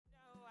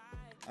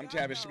I'm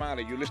Tavis,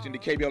 Smiley. You're listening to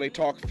KBLA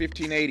Talk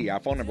 1580.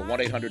 Our phone number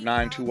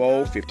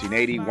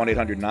 1-800-920-1580,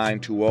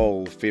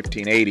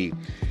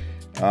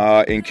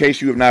 1-800-920-1580. In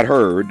case you have not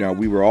heard,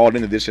 we were all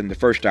into this in the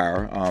first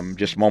hour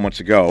just moments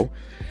ago.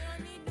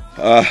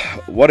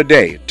 What a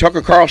day.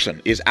 Tucker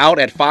Carlson is out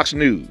at Fox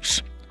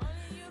News.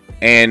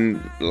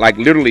 And like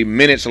literally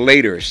minutes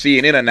later,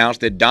 CNN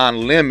announced that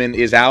Don Lemon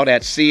is out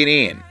at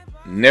CNN.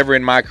 Never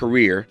in my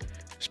career,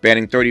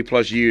 spanning 30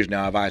 plus years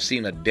now, have I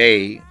seen a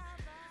day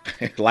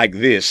like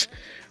this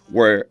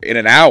where in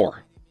an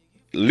hour,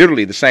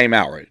 literally the same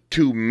hour,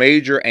 two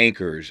major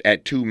anchors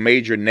at two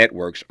major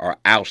networks are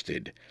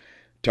ousted.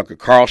 Tucker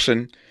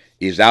Carlson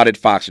is out at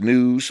Fox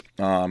News.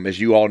 As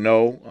you all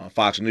know,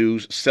 Fox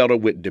News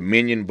settled with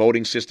Dominion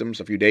Voting Systems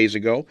a few days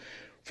ago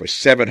for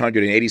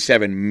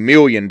 $787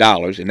 million,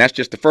 and that's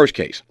just the first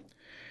case.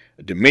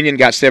 Dominion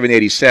got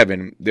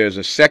 $787. There's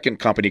a second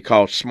company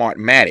called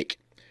Smartmatic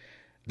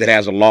that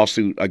has a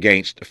lawsuit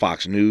against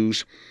Fox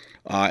News,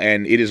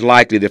 and it is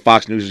likely that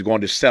Fox News is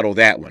going to settle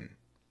that one.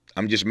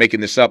 I'm just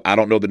making this up. I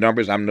don't know the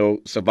numbers. I'm no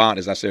savant,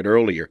 as I said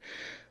earlier.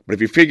 But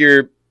if you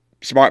figure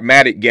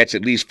Smartmatic gets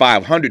at least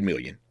 $500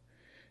 million,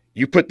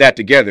 you put that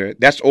together,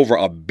 that's over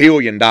 $1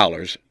 billion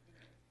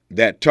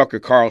that Tucker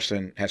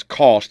Carlson has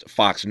cost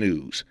Fox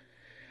News.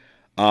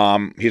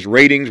 His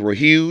ratings were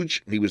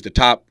huge. He was the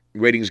top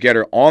ratings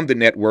getter on the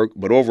network,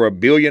 but over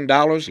 $1 billion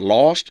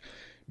lost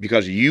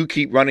because you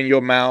keep running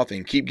your mouth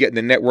and keep getting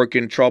the network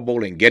in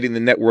trouble and getting the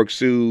network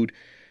sued.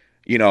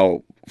 You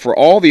know, for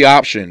all the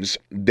options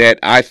that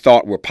I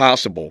thought were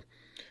possible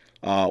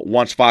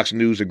once Fox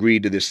News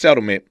agreed to this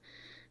settlement,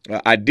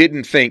 I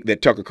didn't think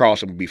that Tucker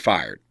Carlson would be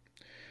fired.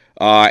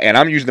 And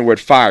I'm using the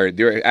word fired.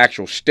 Their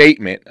actual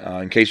statement,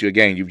 in case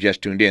you've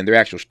just tuned in, their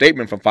actual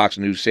statement from Fox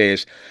News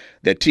says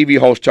that TV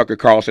host Tucker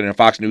Carlson and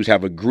Fox News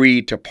have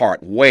agreed to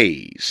part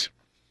ways.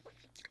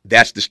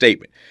 That's the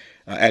statement.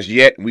 As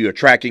yet, we are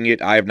tracking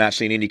it. I have not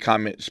seen any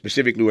comment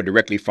specifically or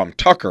directly from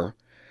Tucker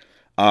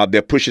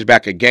that pushes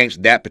back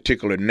against that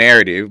particular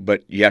narrative.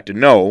 But you have to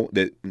know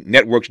that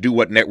networks do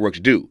what networks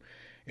do.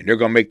 And they're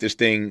going to make this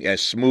thing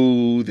as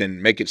smooth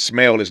and make it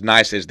smell as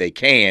nice as they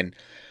can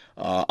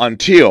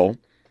until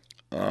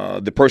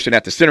the person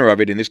at the center of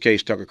it, in this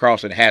case Tucker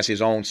Carlson, has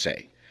his own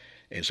say.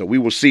 And so we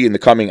will see in the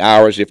coming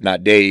hours, if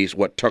not days,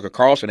 what Tucker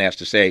Carlson has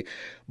to say.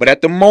 But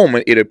at the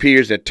moment, it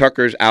appears that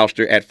Tucker's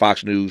ouster at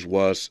Fox News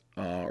was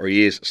or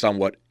is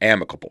somewhat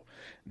amicable.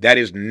 That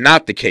is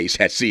not the case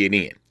at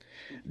CNN.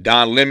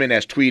 Don Lemon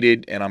has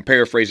tweeted, and I'm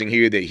paraphrasing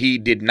here, that he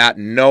did not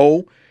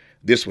know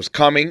this was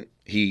coming.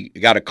 He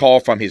got a call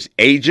from his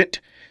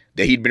agent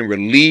that he'd been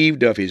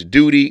relieved of his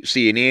duty.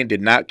 CNN did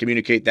not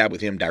communicate that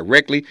with him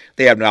directly.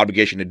 They have no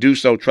obligation to do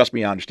so. Trust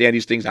me, I understand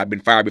these things. I've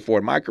been fired before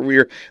in my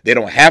career. They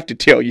don't have to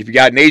tell you if you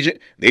got an agent.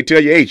 They tell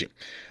your agent.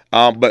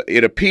 But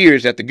it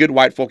appears that the good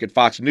white folk at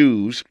Fox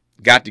News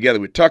got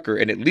together with Tucker,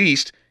 and at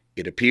least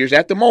it appears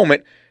at the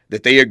moment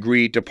that they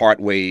agreed to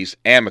part ways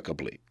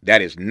amicably.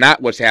 That is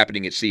not what's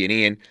happening at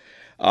CNN.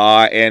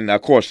 And,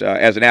 of course,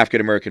 as an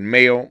African-American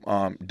male,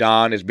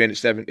 Don has been at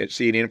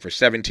CNN for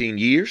 17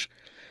 years.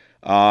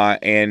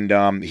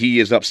 And he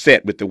is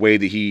upset with the way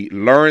that he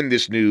learned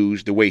this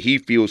news, the way he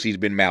feels he's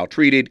been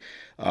maltreated.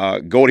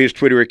 Go to his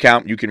Twitter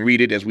account. You can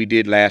read it as we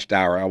did last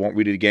hour. I won't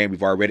read it again.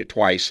 We've already read it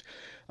twice.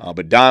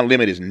 But Don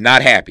Lemon is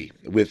not happy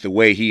with the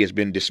way he has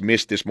been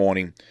dismissed this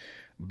morning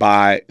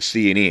by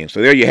CNN.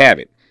 So there you have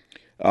it.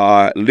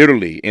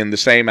 Literally in the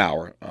same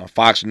hour,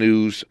 Fox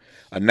News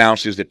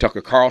announces that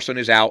Tucker Carlson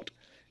is out.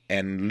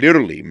 And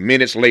literally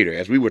minutes later,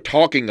 as we were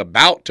talking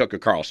about Tucker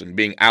Carlson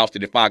being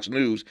ousted at Fox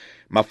News,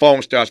 my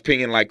phone starts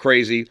pinging like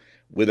crazy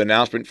with the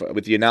announcement from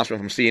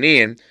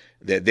CNN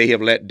that they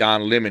have let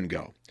Don Lemon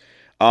go.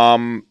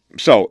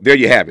 So there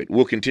you have it.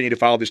 We'll continue to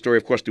follow this story,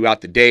 of course,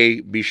 throughout the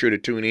day. Be sure to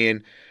tune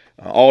in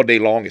all day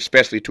long,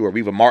 especially to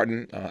Areva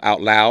Martin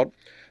Out Loud.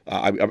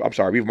 I'm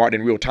sorry, Areva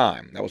Martin in Real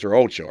Time. That was her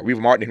old show.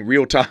 Areva Martin in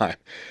Real Time.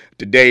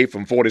 Today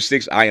from 4 to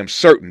 6, I am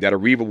certain that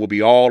Areva will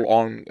be all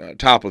on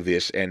top of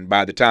this. And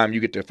by the time you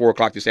get to 4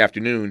 o'clock this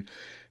afternoon,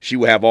 she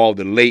will have all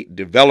the late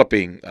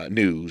developing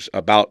news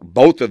about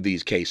both of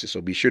these cases.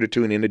 So be sure to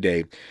tune in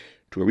today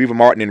to Areva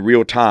Martin in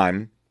Real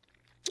Time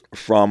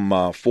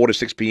from 4 to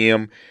 6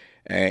 p.m.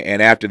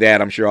 And after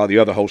that, I'm sure all the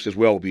other hosts as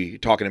well will be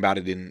talking about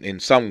it in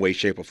some way,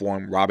 shape, or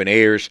form. Robin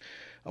Ayers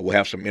will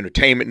have some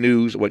entertainment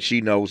news, what she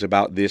knows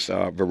about this.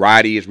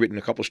 Variety has written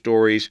a couple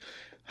stories.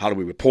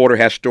 Hollywood Reporter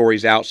has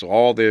stories out. So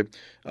all the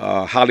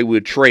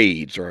Hollywood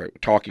trades are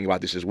talking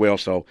about this as well.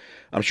 So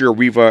I'm sure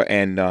Reva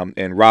and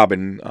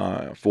Robin,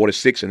 4 to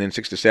 6 and then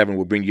 6 to 7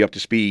 will bring you up to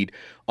speed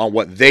on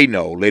what they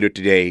know later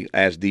today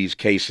as these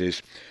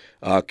cases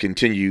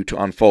continue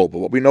to unfold. But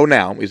what we know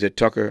now is that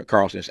Tucker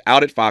Carlson is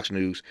out at Fox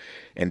News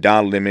and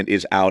Don Lemon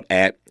is out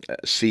at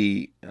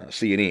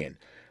CNN.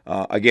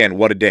 Again,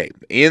 what a day.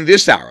 In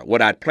this hour,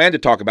 what I'd planned to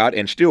talk about,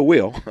 and still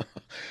will,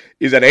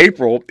 is that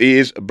April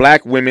is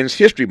Black Women's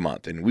History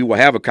Month, and we will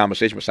have a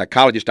conversation with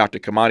psychologist Dr.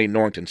 Kimani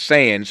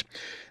Norrington-Sands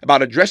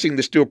about addressing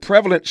the still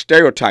prevalent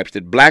stereotypes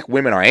that Black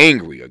women are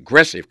angry,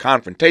 aggressive,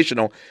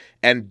 confrontational,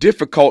 and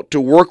difficult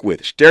to work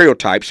with.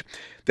 Stereotypes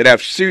that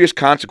have serious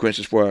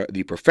consequences for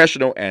the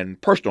professional and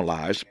personal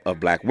lives of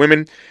black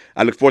women.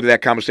 I look forward to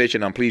that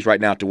conversation. I'm pleased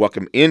right now to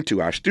welcome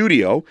into our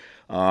studio.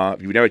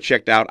 If you've never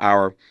checked out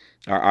our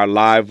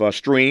live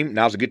stream,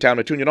 now's a good time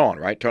to tune it on,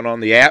 right? Turn on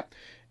the app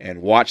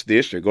and watch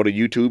this, or go to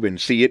YouTube and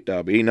see it.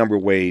 Any number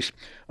of ways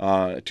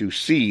to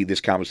see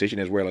this conversation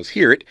as well as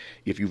hear it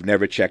if you've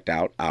never checked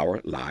out our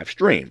live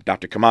stream.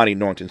 Dr. Kimani,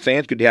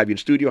 Norrington-Sands, good to have you in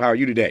the studio. How are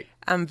you today?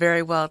 I'm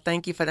very well.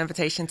 Thank you for the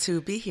invitation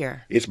to be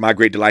here. It's my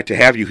great delight to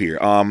have you here.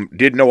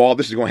 Didn't know all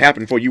this is going to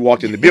happen before you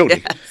walked in the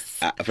building.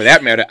 Yes. For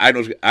that matter, I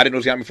didn't know this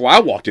was happening before I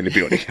walked in the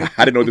building.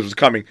 I didn't know this was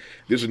coming.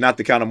 This is not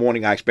the kind of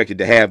morning I expected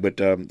to have, but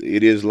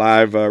it is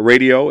live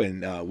radio,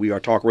 and we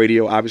are talk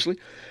radio, obviously.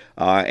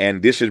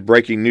 And this is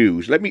breaking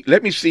news. Let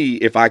me see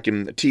if I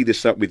can tee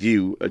this up with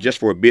you just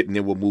for a bit, and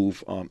then we'll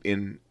move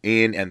in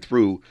and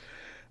through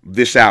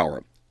this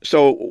hour.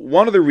 So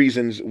one of the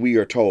reasons we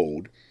are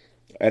told,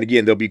 and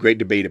again, there'll be great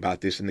debate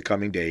about this in the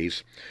coming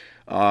days.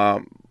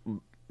 I'm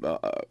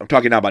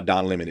talking now about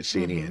Don Lemon at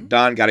CNN. Mm-hmm.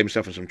 Don got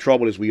himself in some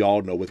trouble, as we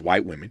all know, with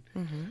white women.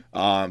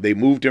 Mm-hmm. They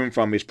moved him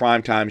from his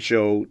primetime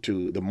show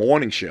to the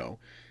morning show.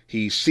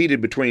 He's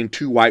seated between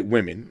two white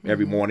women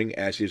every morning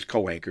as his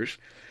co-anchors.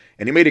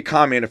 And he made a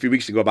comment a few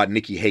weeks ago about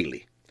Nikki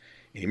Haley.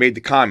 And he made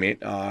the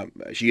comment.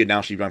 She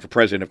announced she'd run for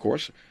president, of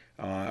course,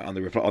 on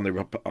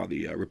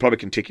the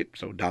Republican ticket.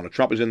 So Donald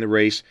Trump is in the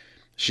race.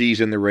 She's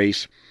in the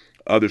race.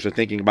 Others are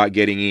thinking about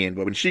getting in.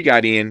 But when she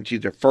got in, she's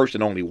the first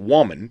and only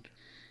woman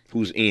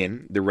who's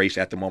in the race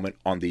at the moment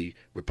on the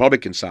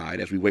Republican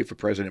side, as we wait for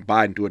President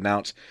Biden to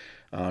announce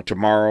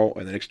tomorrow,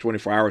 in the next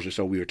 24 hours or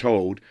so, we are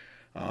told,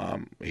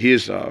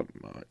 his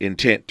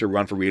intent to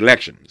run for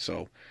re-election.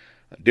 So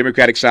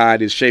Democratic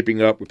side is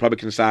shaping up.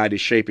 Republican side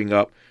is shaping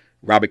up.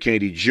 Robert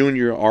Kennedy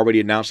Jr.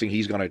 already announcing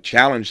he's going to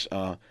challenge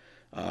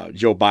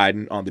Joe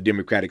Biden on the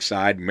Democratic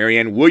side.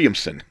 Marianne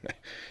Williamson,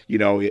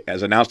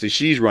 has announced that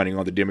she's running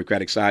on the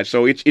Democratic side.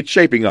 So it's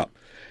shaping up.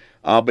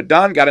 But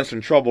Don got in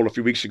some trouble a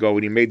few weeks ago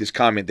when he made this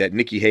comment that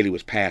Nikki Haley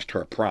was past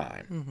her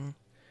prime. Mm-hmm.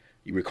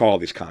 You recall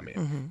this comment.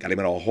 Mm-hmm. Got him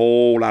in a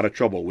whole lot of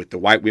trouble with the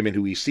white women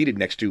who he's seated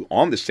next to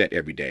on the set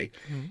every day.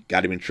 Mm-hmm.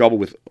 Got him in trouble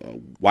with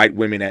white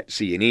women at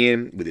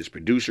CNN, with his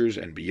producers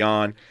and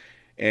beyond,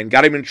 and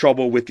got him in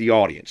trouble with the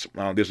audience.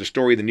 There's a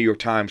story in the New York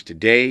Times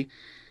today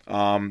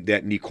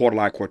that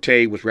Nicolai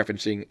Corte was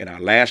referencing in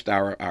our last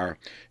hour. Our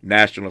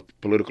national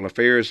political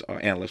affairs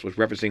analyst was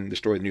referencing the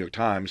story in the New York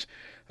Times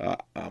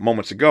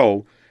moments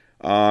ago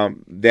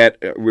that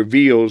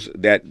reveals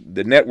that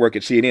the network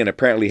at CNN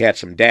apparently had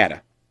some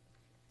data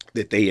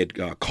that they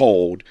had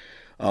culled,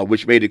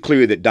 which made it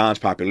clear that Don's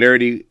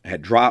popularity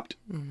had dropped,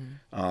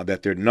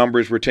 that their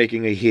numbers were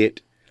taking a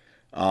hit,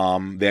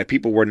 that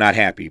people were not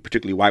happy,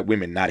 particularly white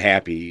women not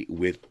happy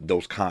with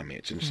those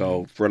comments. And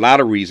so for a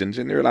lot of reasons,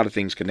 and there are a lot of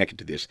things connected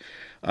to this,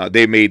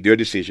 they made their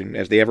decision,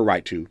 as they have a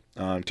right to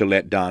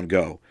let Don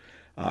go.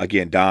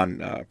 Again,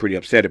 Don pretty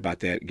upset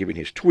about that, given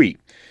his tweet.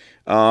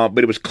 But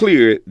it was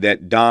clear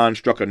that Don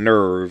struck a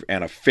nerve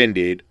and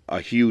offended a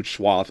huge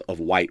swath of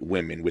white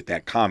women with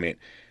that comment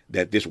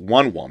that this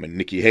one woman,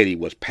 Nikki Haley,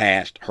 was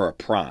past her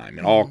prime,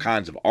 and all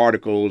kinds of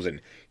articles and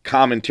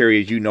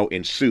commentary, as you know,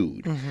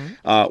 ensued.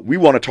 We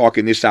want to talk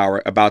in this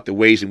hour about the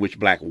ways in which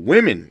black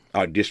women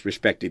are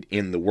disrespected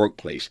in the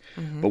workplace.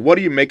 But what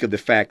do you make of the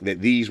fact that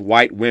these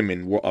white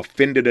women were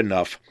offended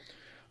enough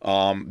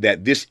that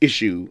this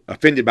issue,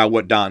 offended by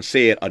what Don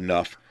said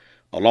enough,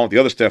 along with the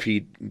other stuff he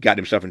got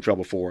himself in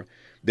trouble for,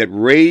 that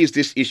raised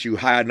this issue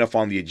high enough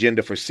on the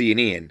agenda for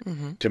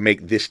CNN to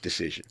make this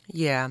decision?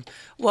 Yeah.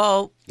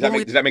 Well,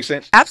 does that make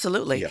sense?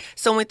 Absolutely. Yeah.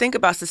 So when we think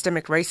about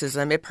systemic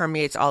racism, it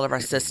permeates all of our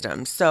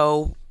systems.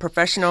 So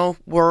professional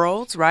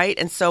worlds, right?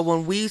 And so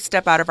when we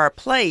step out of our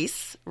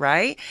place,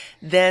 right,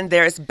 then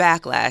there's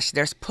backlash,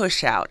 there's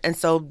push out. And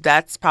so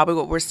that's probably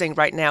what we're seeing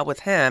right now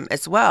with him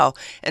as well,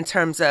 in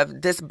terms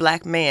of this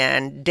black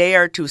man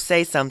dared to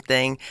say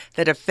something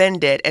that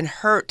offended and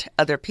hurt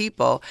other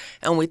people.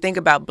 And when we think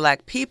about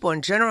black people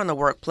in general in the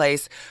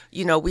workplace,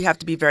 we have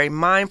to be very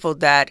mindful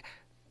that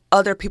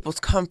other people's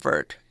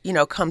comfort,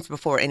 comes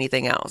before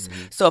anything else.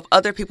 So if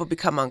other people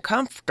become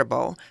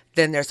uncomfortable,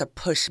 then there's a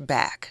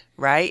pushback,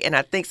 right? And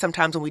I think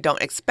sometimes when we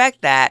don't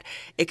expect that,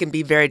 it can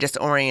be very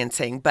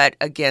disorienting. But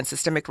again,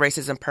 systemic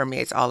racism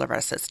permeates all of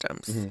our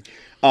systems.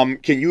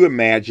 Can you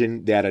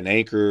imagine that an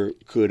anchor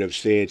could have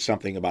said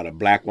something about a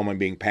black woman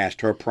being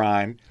past her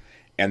prime,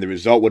 and the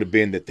result would have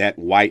been that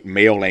white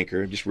male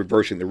anchor, just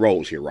reversing the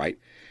roles here, right?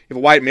 If a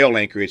white male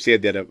anchor had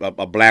said that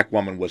a black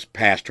woman was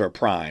past her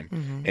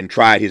prime and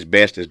tried his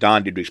best, as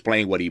Don did, to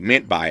explain what he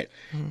meant by it,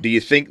 do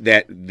you think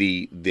that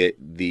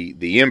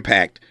the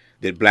impact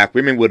that black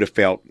women would have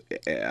felt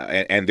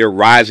and their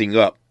rising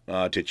up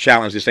to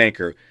challenge this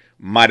anchor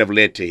might have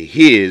led to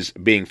his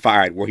being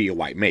fired were he a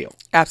white male?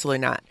 Absolutely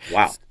not.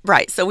 Wow.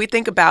 Right. So we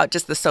think about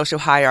just the social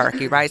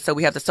hierarchy, right? So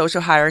we have the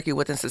social hierarchy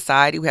within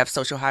society. We have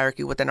social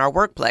hierarchy within our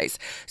workplace.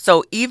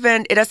 So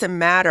even it doesn't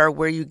matter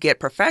where you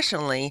get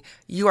professionally,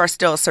 you are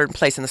still a certain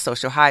place in the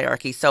social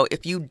hierarchy. So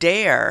if you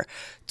dare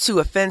to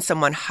offend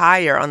someone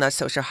higher on the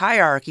social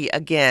hierarchy,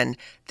 again,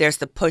 there's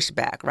the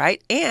pushback,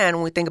 right? And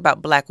when we think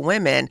about Black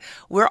women,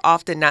 we're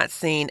often not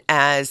seen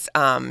as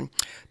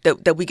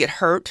that we get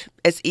hurt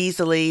as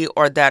easily,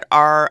 or that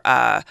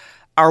our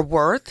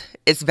worth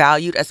is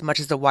valued as much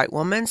as the white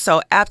woman.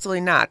 So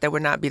absolutely not. There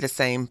would not be the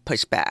same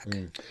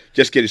pushback.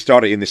 Just getting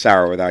started in this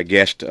hour with our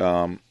guest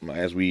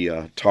as we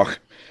talk,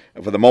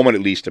 for the moment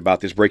at least,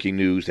 about this breaking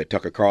news that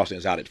Tucker Carlson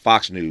is out at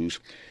Fox News.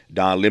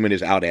 Don Lemon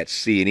is out at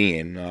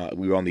CNN.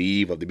 We were on the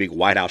eve of the big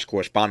White House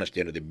Correspondents'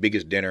 Dinner, the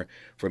biggest dinner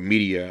for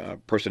media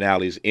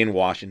personalities in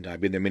Washington.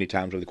 I've been there many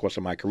times over the course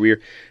of my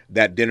career.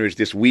 That dinner is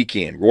this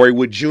weekend. Roy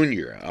Wood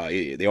Jr.,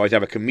 they always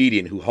have a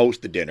comedian who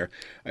hosts the dinner.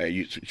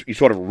 You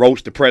sort of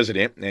roast the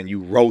president, and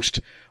you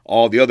roast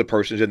all the other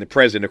persons, and the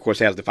president, of course,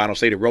 has the final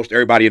say to roast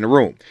everybody in the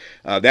room.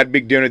 That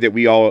big dinner that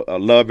we all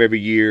love every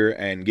year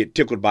and get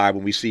tickled by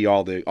when we see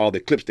all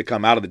the clips that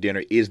come out of the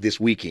dinner is this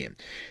weekend.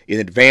 In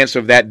advance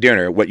of that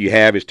dinner, what you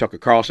have is Tucker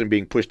Carlson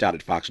being pushed out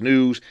at Fox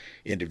News.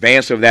 In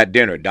advance of that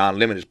dinner, Don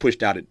Lemon is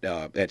pushed out at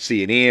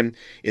CNN.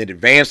 In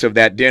advance of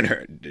that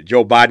dinner,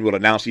 Joe Biden will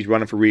announce he's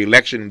running for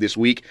re-election this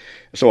week.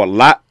 So a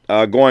lot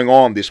going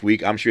on this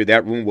week. I'm sure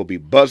that room will be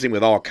buzzing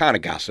with all kind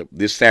of gossip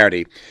this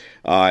Saturday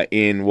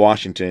in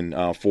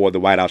Washington for the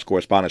White House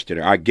Correspondents'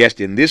 Dinner. Our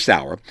guest in this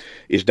hour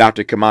is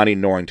Dr. Kimani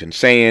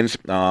Norrington-Sands.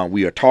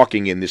 We are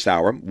talking in this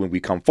hour, when we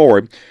come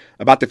forward,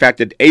 about the fact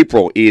that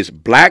April is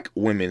Black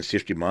Women's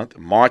History Month.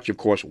 March, of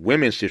course,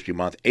 Women's History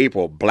Month.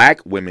 April,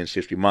 Black Women's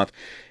History Month.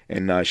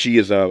 And she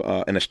is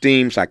an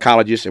esteemed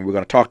psychologist, and we're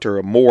going to talk to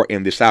her more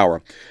in this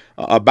hour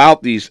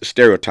about these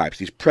stereotypes,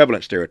 these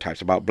prevalent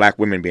stereotypes about Black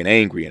women being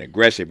angry and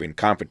aggressive and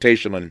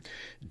confrontational and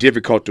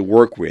difficult to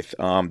work with.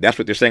 That's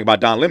what they're saying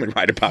about Don Lemon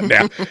right about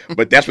now,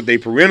 but that's what they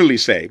perennially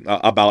say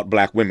about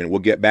Black women. We'll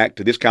get back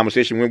to this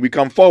conversation when we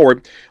come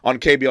forward on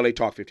KBLA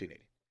Talk 1580.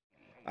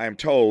 I am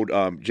told,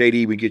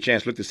 JD, when you get a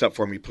chance, look this up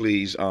for me,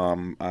 please.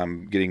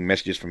 I'm getting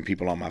messages from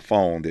people on my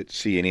phone that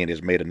CNN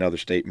has made another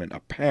statement,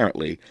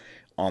 apparently,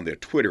 on their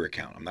Twitter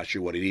account. I'm not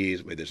sure what it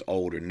is, whether it's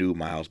old or new,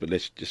 Miles, but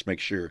let's just make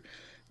sure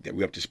that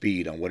we're up to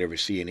speed on whatever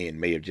CNN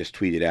may have just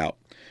tweeted out.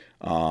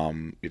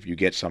 If you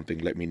get something,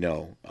 let me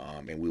know,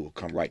 and we will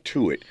come right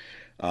to it.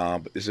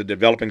 But this is a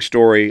developing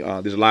story.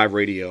 This is live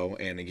radio,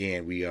 and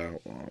again, we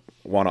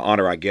want to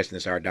honor our guest in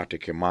this hour, Dr.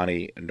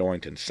 Kimani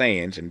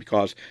Norrington-Sands, and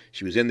because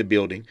she was in the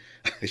building,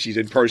 she's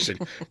in person,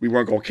 we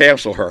weren't going to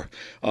cancel her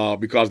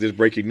because there's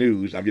breaking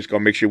news. I'm just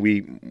going to make sure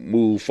we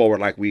move forward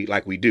like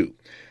we do.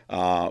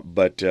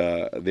 But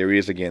there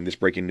is, again, this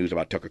breaking news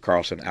about Tucker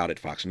Carlson out at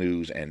Fox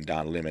News and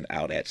Don Lemon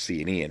out at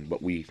CNN.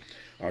 But we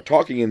are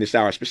talking in this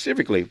hour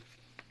specifically,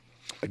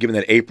 given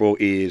that April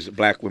is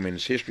Black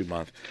Women's History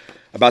Month,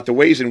 about the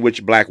ways in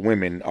which Black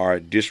women are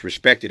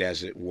disrespected,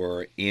 as it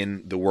were,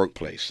 in the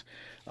workplace,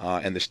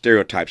 and the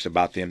stereotypes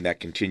about them that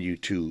continue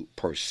to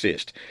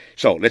persist.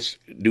 So let's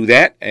do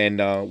that, and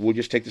we'll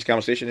just take this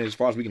conversation as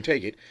far as we can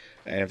take it.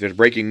 And if there's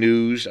breaking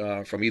news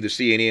from either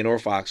CNN or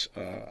Fox,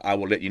 I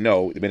will let you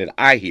know the minute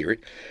I hear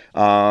it.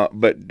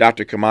 But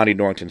Dr. Kimani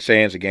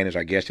Norrington-Sands, again, is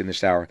our guest in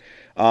this hour.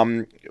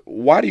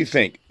 Why do you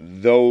think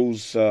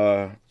those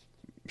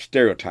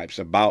stereotypes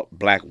about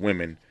Black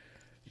women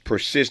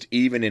persist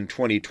even in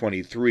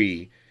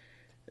 2023,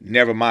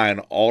 never mind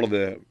all of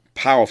the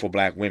powerful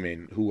Black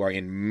women who are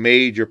in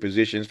major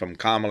positions, from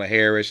Kamala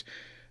Harris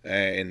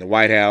in the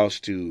White House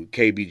to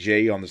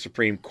KBJ on the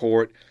Supreme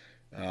Court,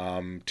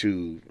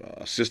 to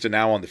a sister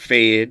now on the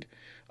Fed.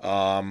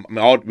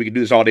 We could do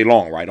this all day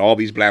long, right? All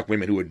these Black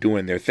women who are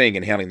doing their thing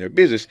and handling their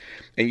business,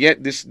 and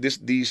yet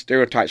these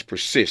stereotypes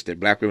persist that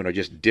Black women are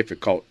just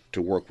difficult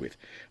to work with.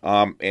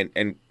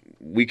 And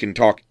we can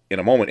talk in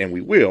a moment, and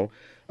we will,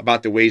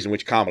 about the ways in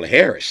which Kamala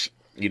Harris,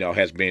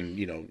 has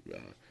been,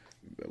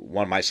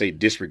 one might say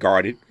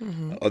disregarded,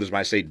 others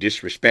might say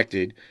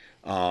disrespected.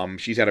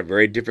 She's had a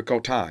very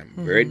difficult time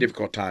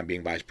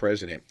being vice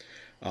president.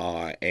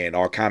 And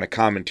all kind of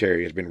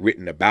commentary has been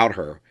written about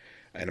her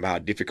and about how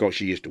difficult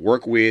she is to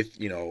work with.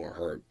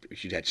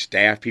 She's had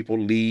staff people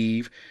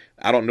leave.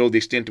 I don't know the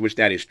extent to which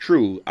that is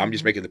true. I'm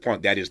just making the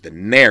point that is the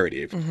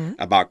narrative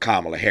about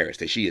Kamala Harris,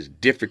 that she is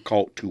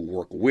difficult to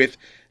work with,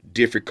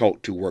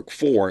 difficult to work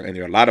for. And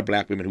there are a lot of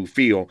Black women who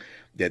feel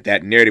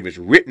that narrative is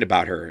written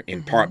about her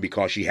in part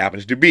because she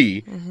happens to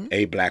be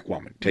a Black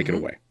woman. Take it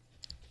away.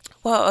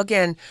 Well,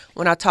 again,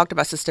 when I talked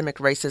about systemic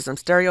racism,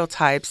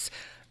 stereotypes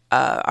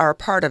are a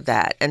part of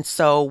that. And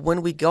so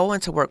when we go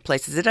into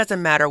workplaces, it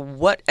doesn't matter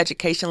what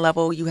education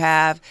level you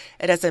have.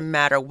 It doesn't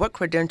matter what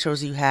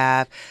credentials you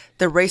have.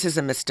 The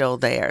racism is still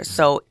there.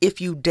 So if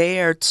you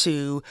dare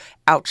to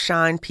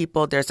outshine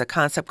people, there's a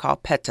concept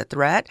called pet to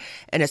threat.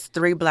 And it's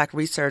three Black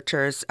women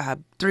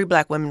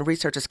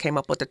researchers came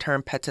up with the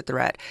term pet to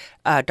threat.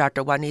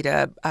 Dr.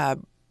 Juanita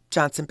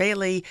Johnson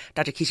Bailey,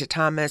 Dr. Keisha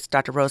Thomas,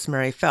 Dr.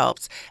 Rosemary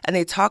Phelps, and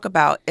they talk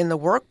about in the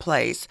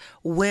workplace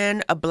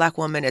when a Black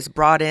woman is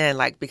brought in,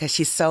 like because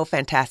she's so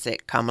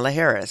fantastic, Kamala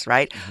Harris,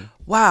 right? Mm-hmm.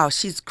 Wow,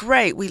 she's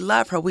great. We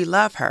love her. We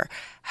love her.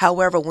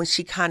 However, when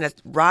she kind of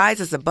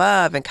rises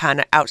above and kind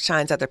of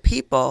outshines other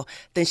people,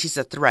 then she's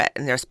a threat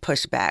and there's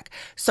pushback.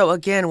 So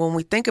again, when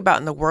we think about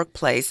in the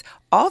workplace,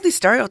 all these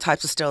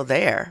stereotypes are still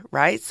there,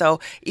 right? So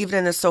even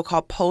in the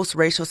so-called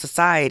post-racial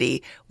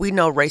society, we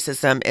know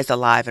racism is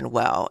alive and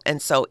well.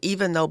 And so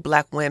even though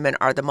Black women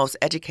are the most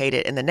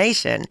educated in the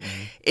nation,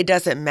 it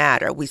doesn't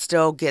matter. We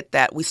still get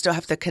that. We still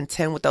have to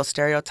contend with those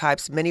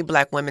stereotypes. Many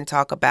Black women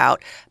talk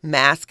about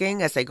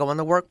masking as they go in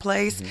the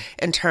workplace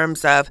in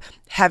terms of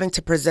having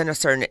to present a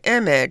certain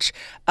image,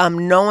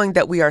 knowing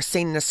that we are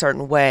seen in a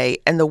certain way.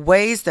 And the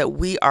ways that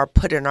we are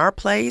put in our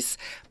place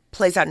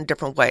plays out in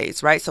different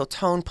ways, right? So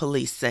tone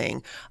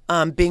policing,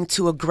 being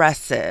too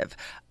aggressive,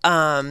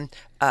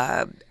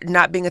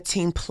 not being a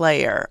team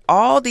player,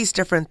 all these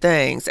different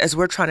things as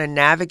we're trying to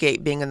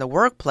navigate being in the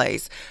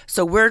workplace.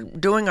 So we're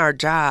doing our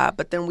job,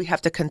 but then we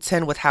have to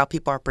contend with how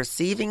people are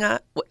perceiving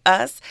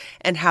us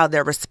and how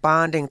they're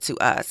responding to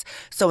us.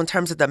 So in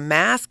terms of the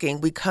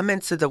masking, we come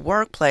into the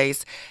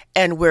workplace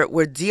and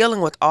we're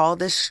dealing with all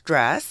this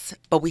stress,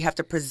 but we have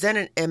to present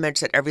an image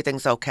that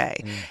everything's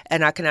okay.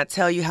 And I cannot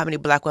tell you how many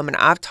Black women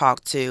I've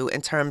talked to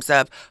in terms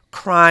of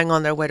crying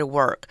on their way to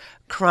work,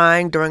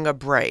 crying during a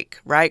break,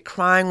 right?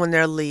 Crying when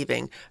they're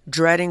leaving,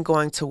 dreading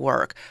going to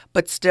work,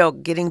 but still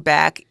getting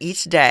back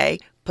each day,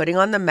 putting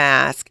on the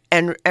mask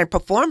and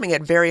performing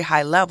at very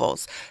high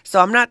levels. So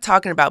I'm not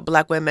talking about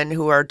Black women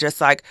who are just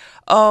like,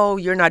 oh,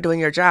 you're not doing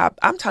your job.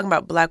 I'm talking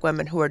about Black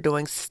women who are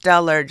doing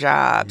stellar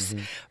jobs,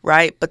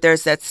 right? But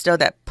there's still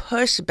that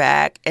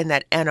pushback and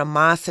that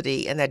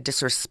animosity and that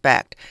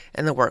disrespect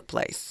in the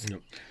workplace. Yep.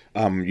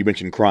 You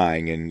mentioned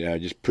crying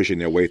and just pushing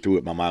their way through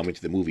it. My mind went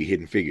to the movie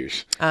Hidden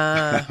Figures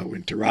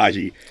when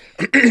Taraji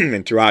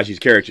and Taraji's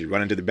characters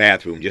run into the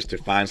bathroom just to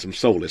find some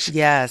solace.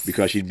 Yes.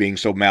 Because she's being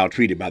so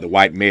maltreated by the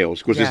white males.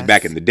 Of course, this is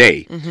back in the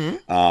day.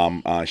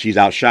 She's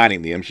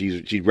outshining them.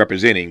 She's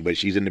representing, but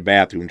she's in the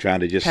bathroom trying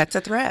to just... That's a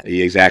threat.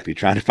 Yeah, exactly.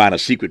 Trying to find a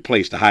secret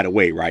place to hide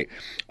away, right?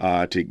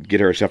 To get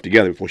herself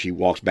together before she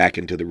walks back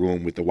into the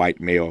room with the white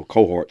male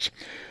cohorts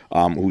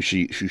who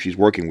she's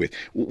working with.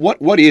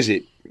 What is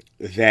it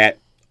that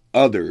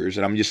others,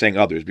 and I'm just saying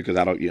others because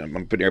I don't,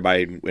 I'm putting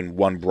everybody in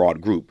one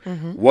broad group.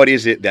 What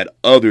is it that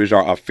others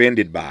are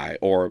offended by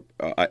or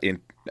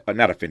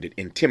not offended,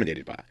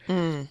 intimidated by?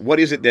 What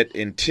is it that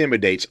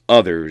intimidates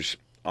others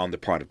on the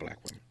part of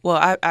Black women?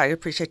 Well, I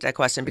appreciate that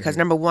question because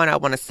number one, I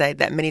want to say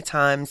that many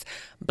times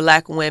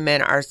Black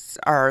women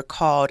are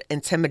called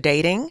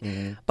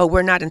intimidating, but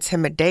we're not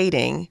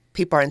intimidating.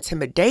 People are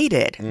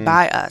intimidated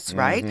by us,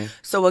 right?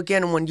 So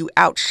again, when you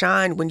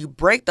outshine, when you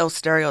break those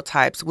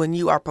stereotypes, when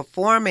you are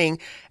performing,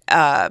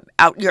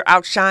 you're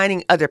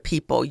outshining other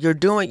people. You're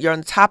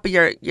on top of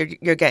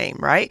your game,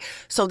 right?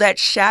 So that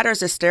shatters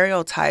the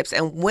stereotypes.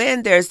 And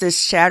when there's this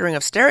shattering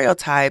of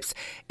stereotypes,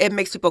 it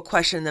makes people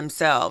question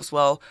themselves.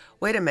 Well,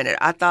 wait a minute,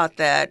 I thought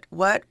that,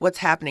 what's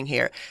happening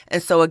here?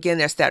 And so again,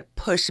 there's that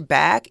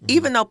pushback.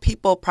 Even though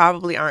people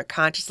probably aren't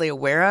consciously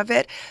aware of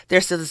it,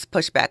 there's still this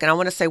pushback. And I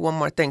want to say one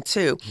more thing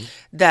too,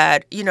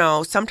 that,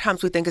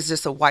 sometimes we think it's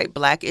just a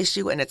white-Black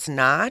issue, and it's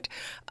not.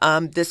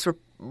 This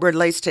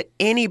relates to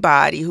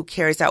anybody who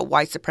carries out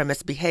white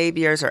supremacist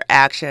behaviors or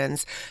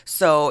actions.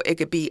 So it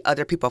could be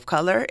other people of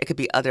color. It could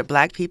be other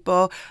Black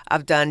people.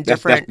 I've done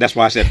different... That's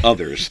why I said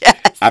others.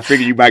 Yes. I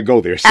figured you might go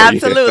there. So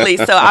Absolutely.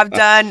 So I've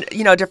done,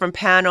 different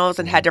panels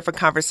and had different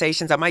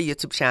conversations on my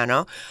YouTube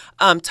channel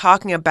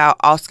talking about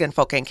all skin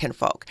folk and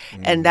kinfolk.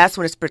 And that's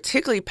when it's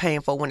particularly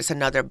painful when it's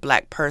another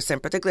Black person,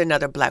 particularly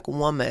another Black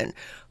woman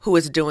who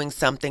is doing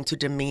something to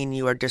demean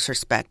you or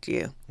disrespect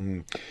you.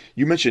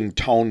 You mentioned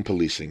tone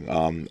policing.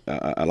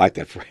 I like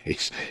that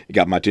phrase. It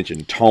got my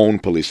attention. Tone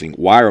policing.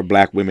 Why are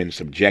Black women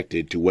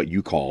subjected to what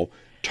you call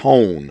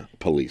tone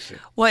policing?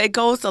 Well, it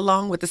goes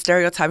along with the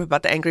stereotype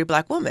about the angry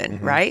Black woman,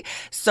 right?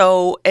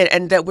 So,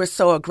 and that we're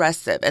so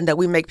aggressive and that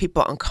we make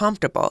people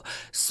uncomfortable.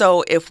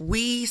 So if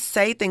we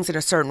say things in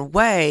a certain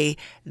way,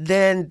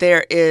 then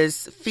there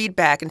is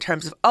feedback in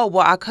terms of, oh,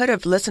 well, I could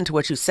have listened to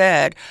what you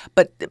said,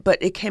 but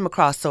it came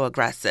across so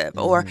aggressive.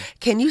 Or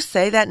can you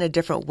say that in a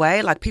different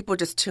way? Like people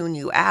just tune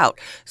you out.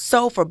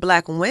 So for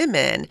Black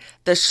women,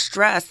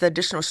 the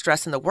additional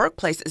stress in the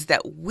workplace is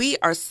that we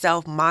are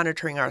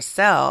self-monitoring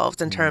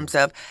ourselves in terms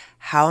of,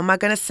 how am I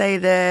going to say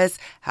this?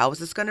 How is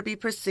this going to be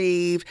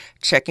perceived?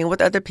 Checking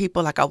with other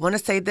people, like, I want to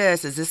say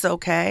this. Is this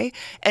okay?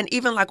 And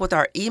even like with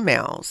our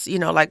emails,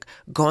 like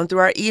going through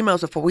our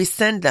emails before we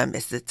send them,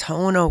 is the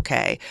tone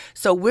okay?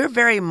 So we're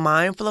very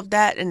mindful of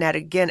that. And that,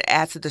 again,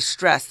 adds to the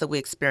stress that we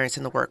experience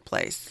in the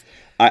workplace.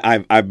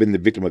 I've been the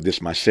victim of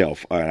this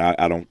myself.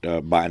 I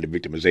don't buy into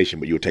victimization,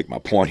 but you'll take my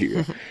point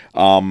here.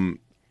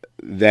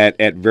 That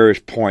at various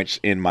points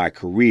in my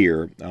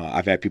career,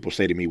 I've had people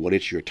say to me, well,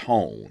 it's your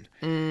tone.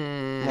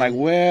 I'm like,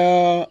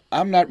 well,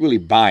 I'm not really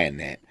buying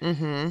that.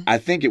 I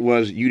think it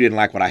was you didn't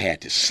like what I had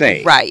to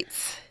say. Right.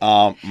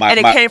 And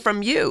it came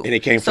from you. And it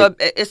came so from...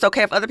 it's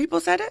okay if other people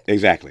said it?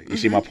 Exactly. You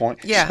see my point?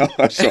 Yeah.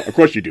 So of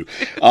course you do.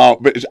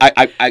 But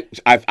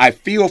I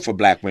feel for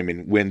black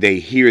women when they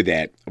hear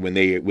that, when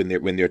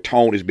their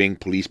tone is being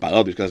policed by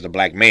others, because as a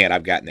black man,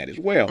 I've gotten that as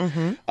well.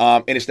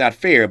 And it's not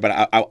fair,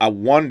 but I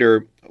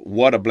wonder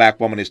what a black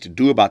woman is to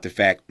do about the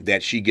fact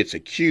that she gets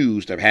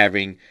accused of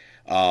having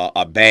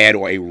a bad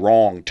or a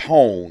wrong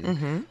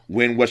tone,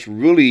 when what's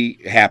really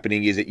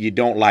happening is that you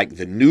don't like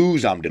the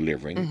news I'm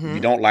delivering. You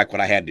don't like what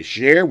I had to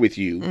share with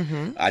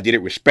you. I did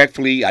it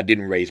respectfully. I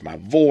didn't raise my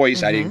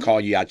voice. I didn't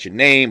call you out your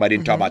name. I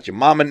didn't talk about your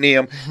mama and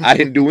them. I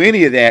didn't do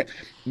any of that.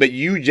 But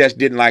you just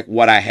didn't like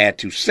what I had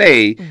to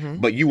say,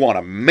 but you want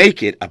to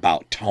make it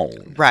about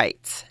tone.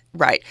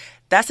 Right.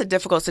 That's a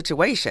difficult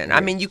situation. Yeah.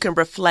 I mean, you can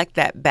reflect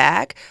that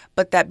back,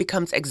 but that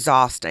becomes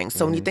exhausting.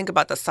 So when you think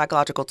about the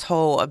psychological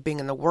toll of being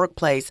in the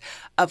workplace,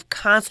 of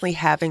constantly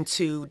having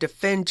to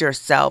defend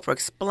yourself or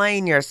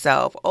explain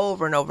yourself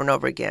over and over and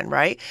over again,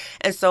 right?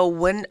 And so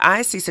when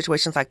I see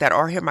situations like that,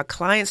 or hear my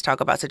clients talk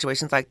about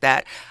situations like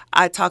that,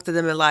 I talk to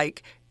them and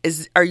like,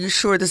 are you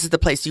sure this is the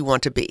place you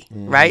want to be,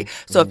 right?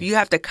 So if you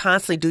have to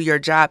constantly do your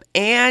job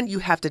and you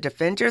have to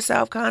defend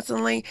yourself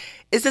constantly,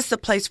 is this the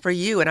place for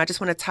you? And I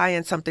just want to tie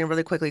in something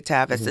really quickly,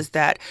 Tavis, is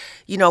that,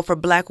 for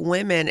black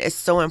women, it's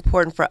so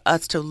important for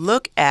us to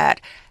look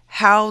at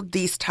how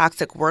these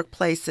toxic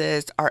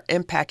workplaces are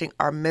impacting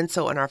our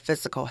mental and our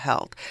physical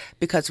health.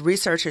 Because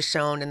research has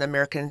shown in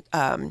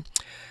the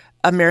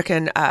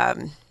American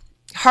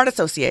Heart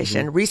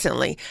Association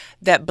recently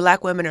that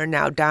black women are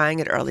now dying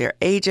at earlier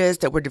ages,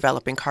 that we're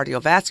developing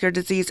cardiovascular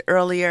disease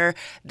earlier,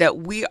 that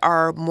we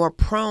are more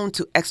prone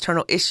to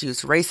external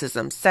issues,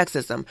 racism,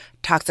 sexism,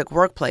 toxic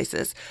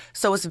workplaces.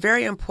 So it's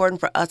very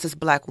important for us as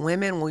black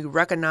women, when we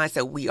recognize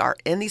that we are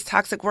in these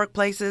toxic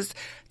workplaces,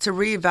 to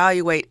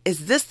reevaluate,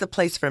 is this the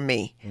place for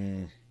me?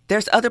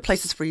 There's other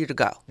places for you to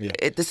go. Yeah.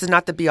 This is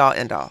not the be-all,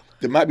 end-all.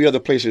 There might be other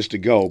places to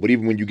go, but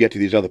even when you get to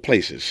these other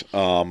places,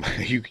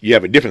 you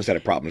have a different set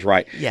of problems,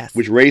 right? Yes.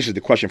 Which raises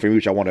the question for me,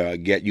 which I want to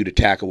get you to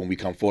tackle when we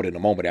come forward in a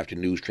moment after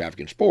news, traffic,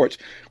 and sports,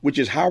 which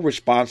is how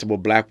responsible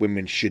black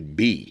women should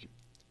be,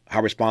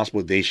 how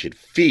responsible they should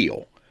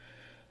feel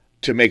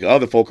to make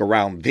other folk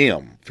around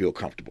them feel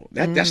comfortable.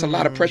 That's a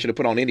lot of pressure to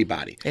put on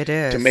anybody. It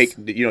is. To make,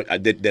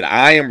 that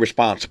I am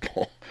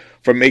responsible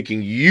for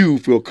making you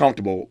feel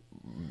comfortable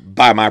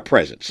by my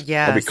presence,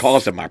 or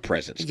because of my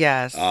presence,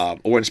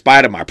 or in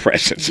spite of my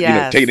presence,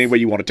 take it any way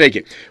you want to take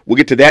it. We'll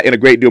get to that and a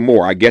great deal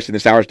more. Our guest in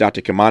this hour is Dr.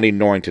 Kimani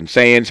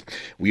Norrington-Sands.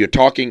 We are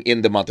talking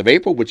in the month of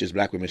April, which is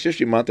Black Women's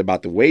History Month,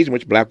 about the ways in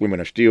which black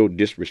women are still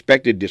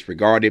disrespected,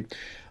 disregarded,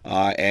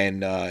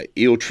 and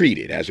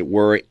ill-treated, as it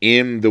were,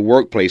 in the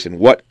workplace, and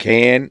what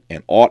can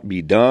and ought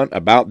be done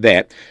about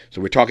that. So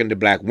we're talking to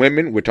black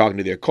women, we're talking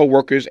to their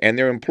coworkers and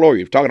their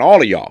employers, we're talking to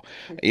all of y'all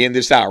in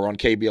this hour on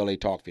KBLA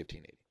Talk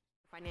 1580.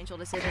 Financial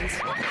decisions.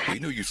 We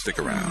knew you'd stick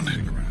around.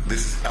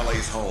 This is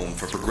LA's home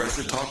for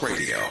progressive talk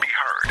radio. Be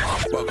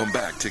heard. Welcome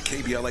back to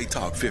KBLA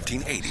Talk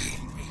 1580.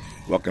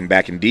 Welcome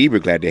back indeed. We're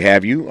glad to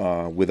have you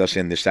with us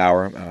in this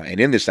hour.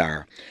 And in this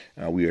hour,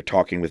 we are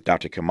talking with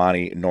Dr.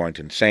 Kimani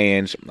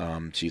Norrington-Sands.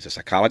 She's a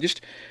psychologist.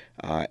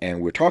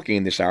 And we're talking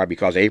in this hour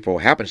because April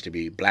happens to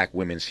be Black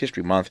Women's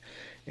History Month.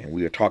 And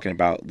we are talking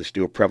about the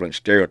still prevalent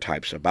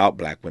stereotypes about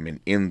black women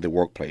in the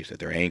workplace, that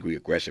they're angry,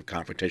 aggressive,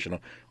 confrontational,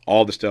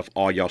 all the stuff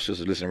all y'all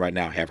sisters listening right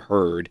now have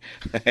heard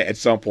at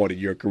some point in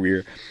your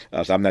career.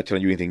 So I'm not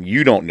telling you anything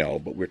you don't know,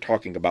 but we're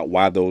talking about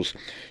why those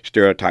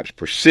stereotypes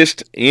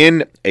persist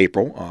in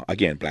April.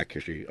 Again, Black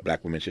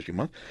Women's History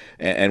Month.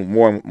 And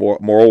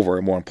moreover,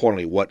 and more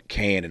importantly, what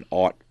can and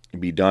ought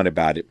be done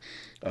about it.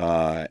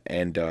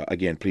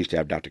 Again, pleased to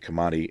have Dr.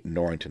 Kimani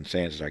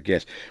Norrington-Sands as our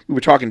guest. We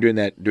were talking during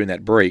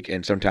that break,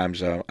 and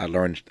sometimes I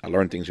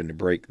learned things in the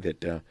break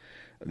that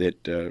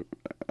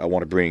I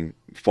want to bring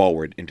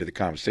forward into the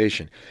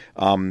conversation.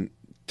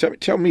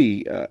 Tell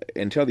me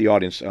and tell the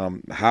audience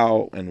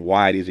how and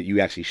why it is that you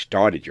actually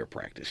started your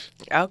practice.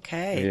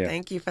 Okay,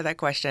 Thank you for that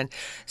question.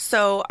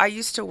 So I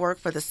used to work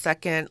for the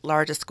second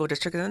largest school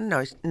district in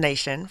the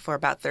nation for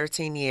about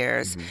 13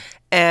 years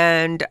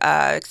and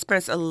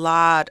experienced a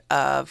lot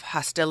of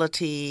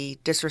hostility,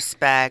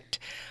 disrespect,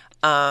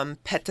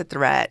 pet to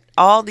threat,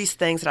 all these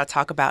things that I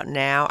talk about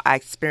now, I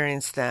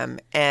experienced them.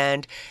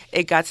 And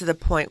it got to the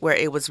point where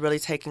it was really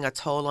taking a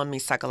toll on me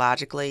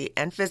psychologically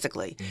and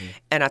physically.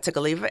 And I took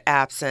a leave of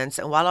absence.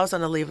 And while I was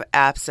on a leave of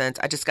absence,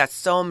 I just got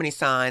so many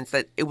signs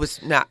that I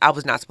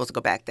was not supposed to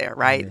go back there,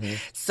 right?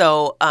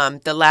 So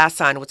the last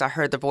sign was I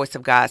heard the voice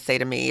of God say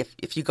to me,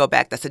 if you go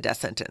back, that's a death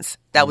sentence.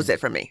 That was it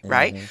for me,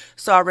 right?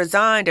 So I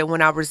resigned. And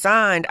when I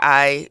resigned,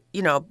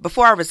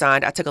 before I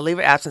resigned, I took a leave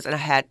of absence and I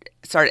had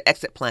started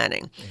exit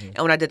planning.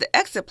 And when I did the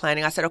exit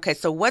planning, I said, okay,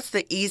 so what's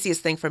the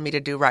easiest thing for me to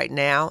do right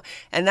now?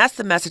 And that's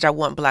the message I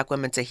want black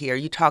women to hear.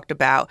 You talked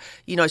about,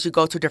 as you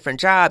go to a different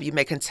job, you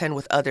may contend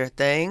with other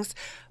things,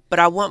 but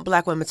I want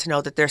black women to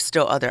know that there's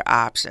still other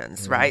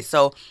options, right?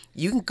 So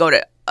you can go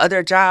to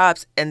other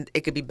jobs and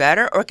it could be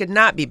better or it could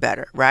not be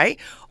better, right?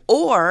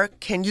 Or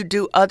can you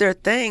do other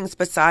things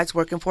besides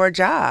working for a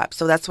job?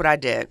 So that's what I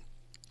did.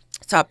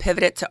 So I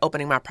pivoted to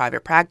opening my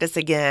private practice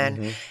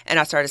again, and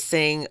I started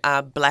seeing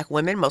Black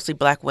women, mostly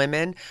Black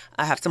women.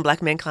 I have some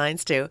Black men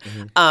clients too,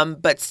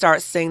 but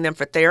start seeing them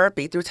for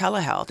therapy through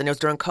telehealth. And it was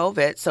during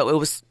COVID, so it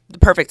was the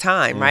perfect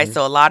time, right?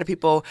 So a lot of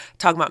people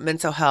talking about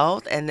mental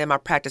health, and then my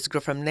practice grew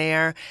from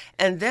there.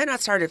 And then I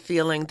started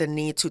feeling the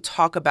need to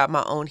talk about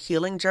my own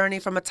healing journey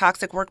from a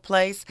toxic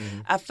workplace.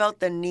 I felt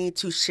the need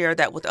to share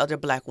that with other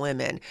Black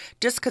women,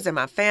 just because in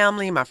my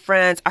family, my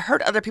friends, I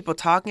heard other people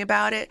talking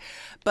about it,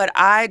 but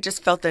I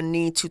just felt the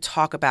need to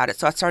talk about it.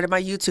 So I started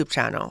my YouTube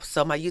channel.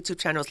 So my YouTube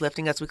channel is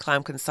Lifting As We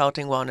Climb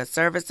Consulting Wellness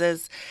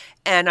Services.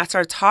 And I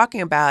started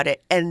talking about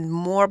it, and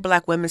more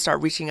Black women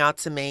start reaching out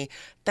to me.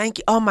 Thank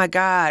you. Oh my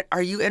God,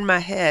 are you in my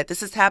head?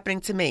 This is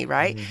happening to me,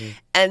 right?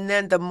 And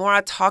then the more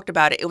I talked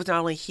about it, it was not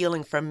only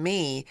healing for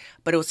me,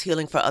 but it was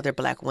healing for other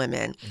Black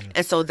women.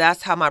 And so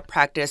that's how my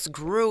practice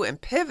grew and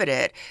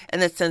pivoted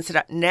in the sense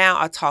that now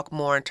I talk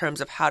more in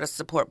terms of how to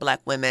support Black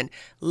women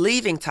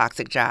leaving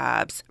toxic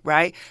jobs,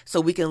 right?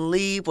 So we can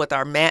leave with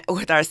our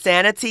with our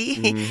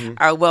sanity,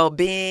 our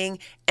well-being,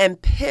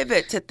 and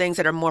pivot to things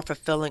that are more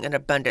fulfilling and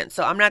abundant.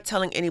 So I'm not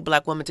telling any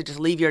Black woman to just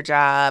leave your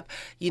job,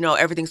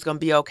 everything's going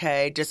to be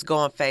okay, just go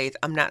on faith.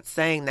 I'm not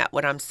saying that.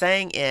 What I'm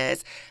saying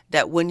is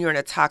that when you're in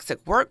a toxic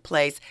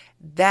workplace,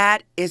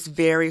 that is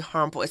very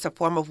harmful. It's a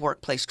form of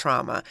workplace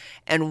trauma.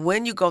 And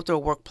when you go through a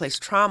workplace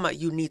trauma,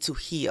 you need to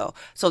heal.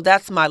 So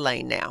that's my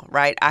lane now,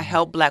 right? I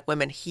help Black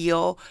women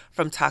heal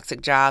from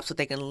toxic jobs so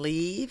they can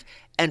leave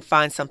and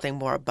find something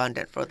more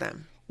abundant for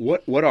them.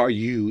 What are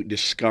you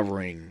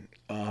discovering?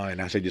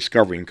 And I say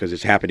discovering because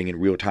it's happening in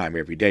real time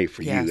every day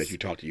for you as you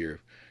talk to your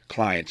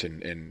clients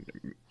and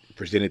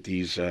presented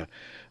these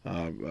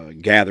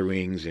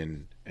gatherings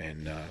and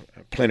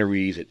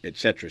plenaries, et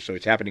cetera. So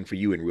it's happening for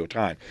you in real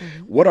time.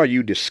 What are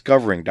you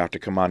discovering, Dr.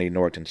 Kimani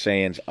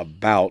Norrington-Sands,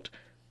 about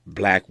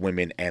Black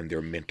women and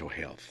their mental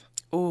health?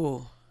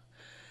 Ooh.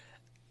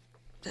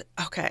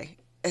 Okay.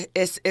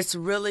 It's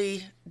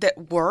really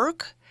that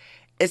work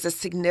is a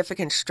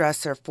significant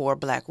stressor for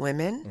Black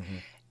women,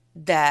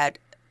 that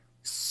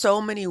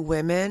so many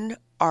women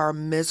are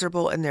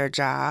miserable in their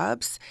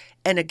jobs.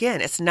 And again,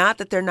 it's not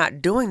that they're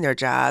not doing their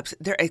jobs,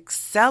 they're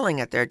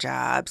excelling at their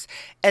jobs.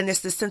 And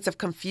there's this sense of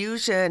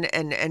confusion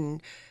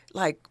and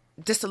like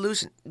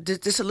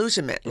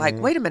disillusionment. Like,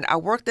 wait a minute, I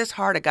worked this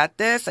hard, I got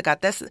this,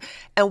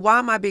 and why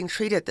am I being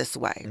treated this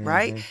way,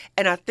 right?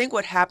 And I think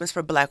what happens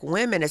for Black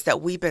women is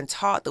that we've been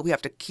taught that we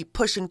have to keep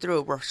pushing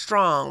through, we're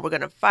strong, we're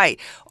going to fight,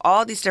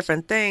 all these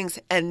different things,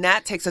 and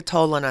that takes a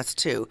toll on us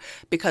too,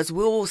 because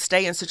we will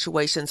stay in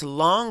situations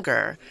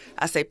longer,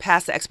 I say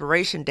past the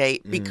expiration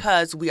date,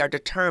 because we are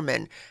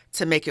determined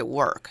to make it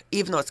work,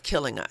 even though it's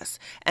killing us.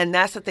 And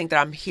that's the thing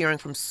that I'm hearing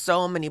from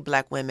so many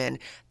Black women,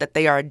 that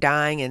they are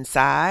dying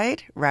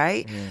inside, right?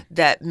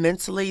 That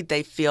mentally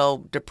they feel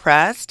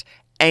depressed,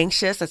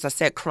 anxious, as I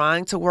said,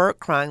 crying to work,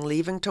 crying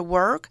leaving to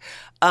work.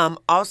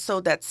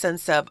 Also that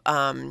sense of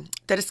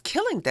that is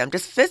killing them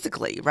just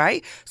physically,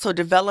 right? So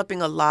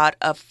developing a lot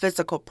of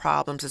physical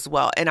problems as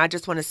well. And I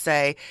just want to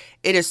say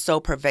it is so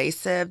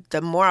pervasive.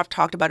 The more I've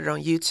talked about it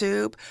on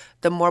YouTube,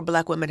 the more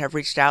Black women have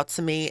reached out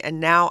to me.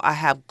 And now I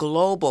have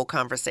global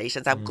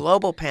conversations. I have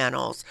global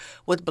panels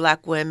with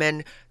Black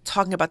women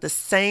talking about the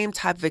same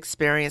type of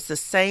experience, the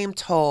same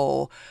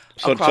toll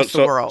across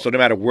the world. So no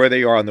matter where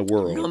they are in the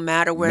world, no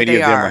matter where many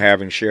they of them are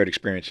having shared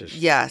experiences.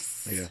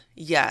 Yes. Yeah.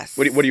 Yes.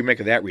 What do you make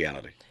of that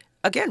reality?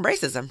 Again,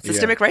 racism,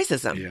 systemic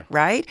racism,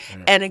 right?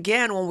 And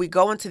again, when we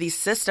go into these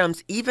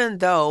systems, even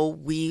though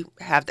we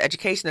have the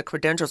education, the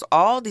credentials,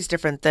 all these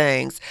different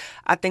things,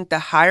 I think the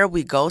higher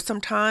we go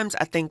sometimes,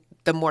 I think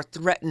the more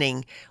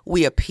threatening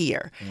we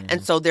appear.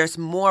 And so there's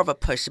more of a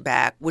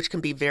pushback, which can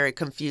be very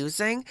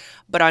confusing.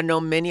 But I know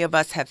many of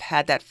us have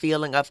had that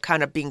feeling of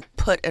kind of being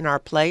put in our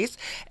place.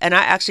 And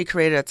I actually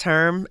created a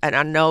term, and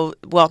I know,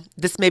 well,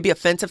 this may be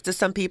offensive to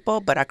some people,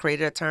 but I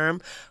created a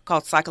term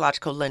called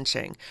psychological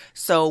lynching.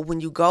 So when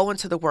you go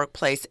into the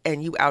workplace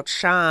and you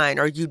outshine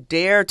or you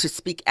dare to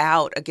speak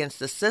out against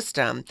the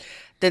system,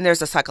 then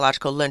there's a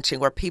psychological lynching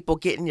where people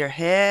get in your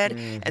head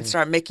and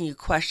start making you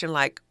question,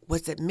 like,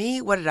 was it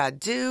me? What did I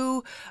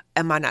do?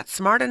 Am I not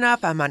smart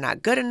enough? Am I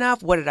not good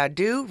enough? What did I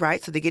do?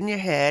 Right? So they get in your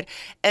head,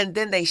 and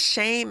then they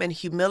shame and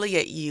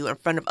humiliate you in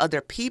front of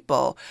other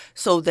people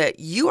so that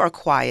you are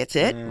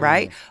quieted,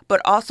 right?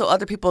 But also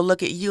other people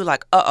look at you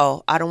like,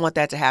 uh-oh, I don't want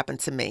that to happen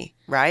to me,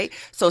 right?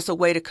 So it's a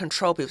way to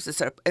control people.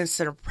 It's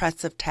an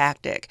oppressive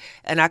tactic.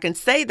 And I can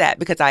say that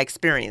because I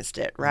experienced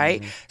it,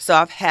 right? So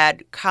I've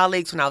had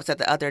colleagues when I was at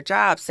the other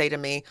job say to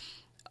me,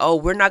 oh,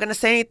 we're not going to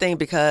say anything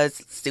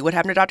because see what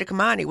happened to Dr.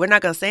 Kimani. We're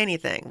not going to say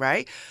anything,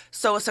 right?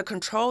 So it's a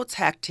control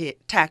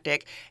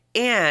tactic.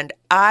 And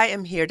I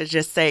am here to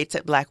just say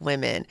to Black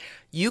women,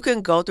 you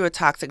can go through a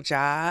toxic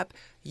job,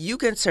 you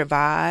can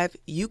survive,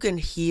 you can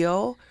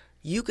heal,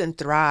 you can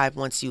thrive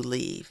once you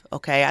leave,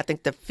 okay? I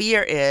think the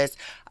fear is,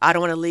 I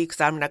don't want to leave because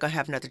I'm not going to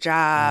have another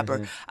job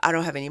or I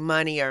don't have any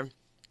money, or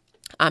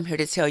I'm here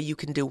to tell you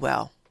can do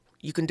well.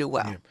 You can do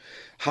well. Yeah.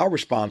 How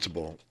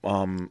responsible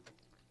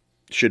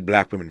should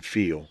Black women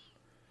feel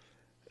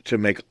to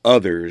make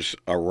others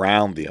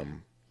around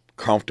them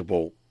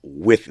comfortable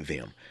with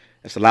them.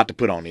 That's a lot to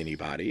put on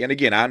anybody. And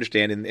again, I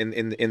understand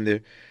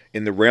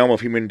in the realm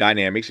of human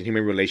dynamics and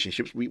human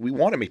relationships, we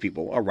want to make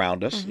people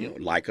around us,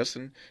 like us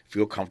and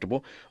feel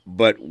comfortable.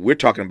 But we're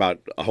talking about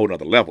a whole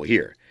other level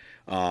here.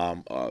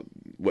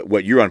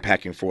 What you're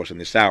unpacking for us in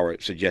this hour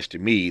suggests to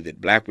me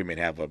that black women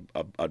have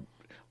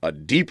a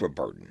deeper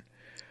burden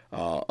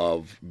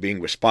of being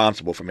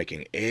responsible for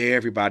making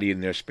everybody in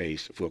their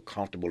space feel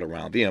comfortable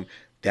around them.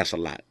 That's a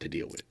lot to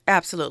deal with.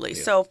 Absolutely.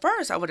 Yeah. So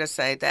first, I would just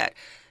say that,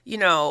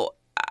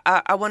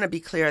 I want to be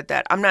clear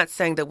that I'm not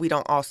saying that we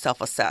don't all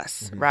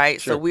self-assess, right?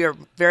 Sure. So we are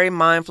very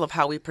mindful of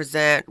how we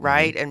present,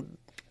 right?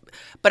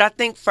 But I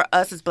think for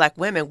us as black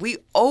women, we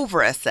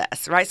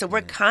over-assess, right? So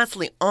we're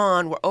constantly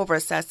we're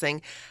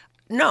over-assessing.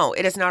 No,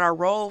 it is not our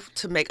role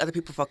to make other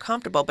people feel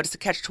comfortable, but it's a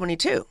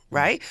catch-22,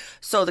 right?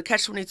 So the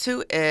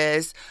catch-22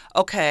 is,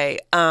 okay,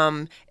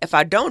 if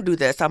I don't do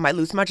this, I might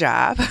lose my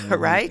job,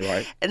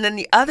 right? And then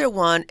the other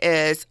one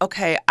is,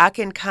 okay, I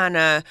can kind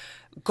of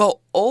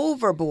go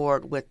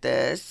overboard with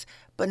this,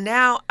 but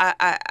now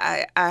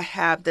I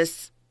have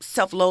this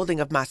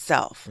self-loathing of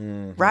myself,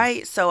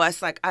 right? So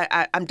it's like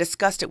I'm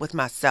disgusted with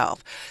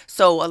myself.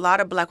 So a lot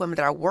of black women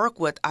that I work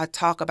with, I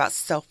talk about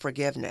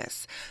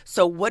self-forgiveness.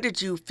 So what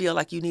did you feel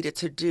like you needed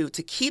to do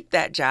to keep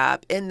that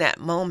job in that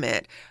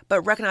moment,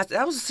 but recognize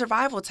that was a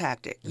survival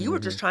tactic. You were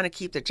just trying to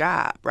keep the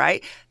job,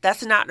 right?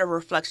 That's not a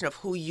reflection of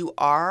who you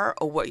are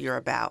or what you're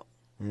about.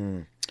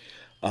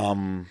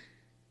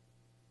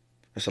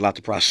 That's a lot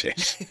to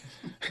process.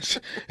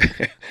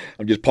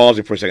 I'm just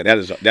pausing for a second.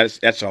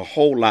 That's a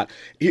whole lot.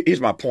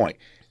 Here's my point: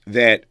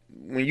 that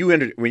when you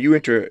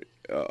enter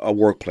a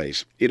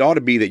workplace, it ought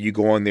to be that you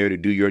go in there to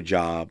do your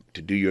job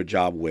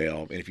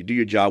well. And if you do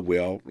your job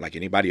well, like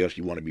anybody else,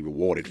 you want to be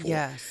rewarded for it.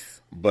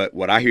 Yes. But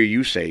what I hear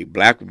you say,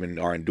 black women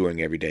are enduring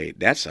every day.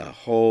 That's a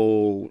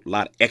whole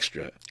lot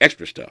extra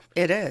stuff.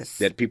 It is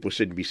that people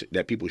should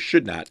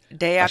not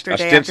day after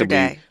day after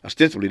day.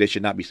 Ostensibly, they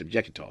should not be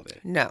subjected to all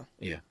that. No.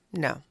 Yeah.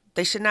 No.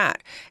 They should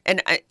not.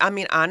 And I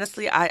mean,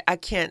 honestly, I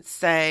can't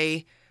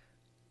say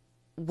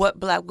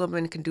what black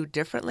women can do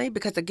differently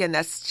because, again,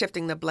 that's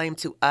shifting the blame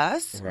to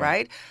us,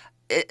 right?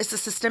 It's a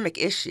systemic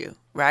issue,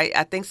 right?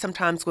 I think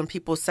sometimes when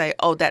people say,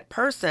 oh, that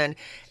person,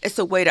 it's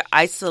a way to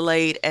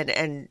isolate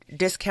and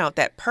discount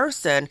that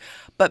person.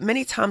 But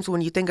many times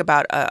when you think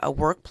about a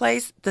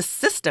workplace, the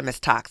system is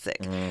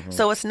toxic.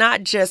 So it's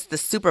not just the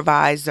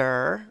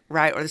supervisor,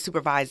 right, or the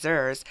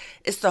supervisors.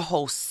 It's the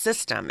whole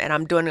system. And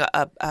I'm doing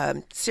a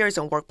series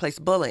on workplace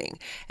bullying.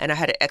 And I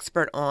had an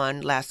expert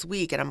on last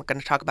week, and I'm going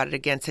to talk about it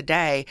again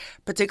today,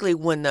 particularly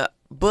when the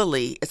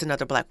bully is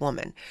another black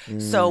woman.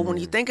 So when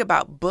you think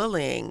about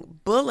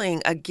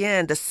bullying,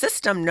 again, the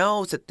system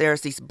knows that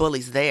there's these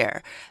bullies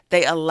there.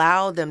 They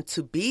allow them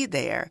to be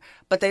there,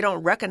 but they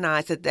don't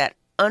recognize that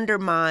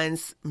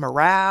undermines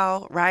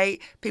morale,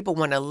 right? People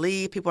want to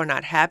leave. People are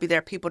not happy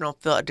there. People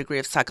don't feel a degree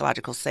of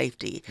psychological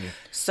safety.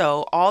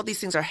 So all these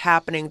things are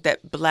happening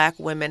that black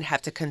women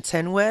have to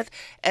contend with.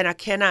 And I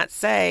cannot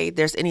say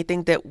there's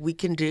anything that we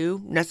can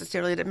do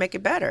necessarily to make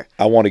it better.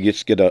 I want to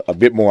get a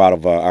bit more out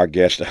of our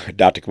guest,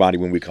 Dr. Kimani,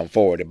 when we come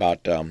forward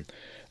about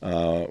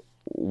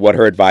what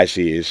her advice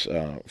is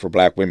for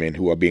black women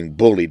who are being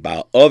bullied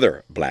by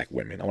other black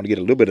women. I want to get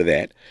a little bit of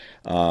that,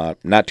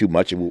 not too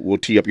much, and we'll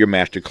tee up your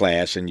master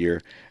class and your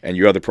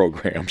other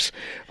programs,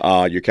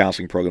 your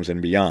counseling programs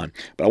and beyond.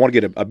 But I want to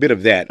get a bit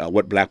of that,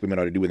 what black women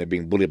are to do when they're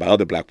being bullied by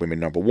other black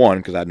women, number one,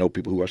 because I know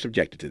people who are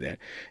subjected to that.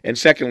 And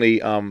secondly,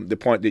 the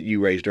point that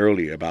you raised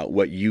earlier about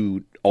what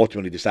you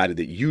ultimately decided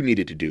that you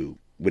needed to do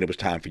when it was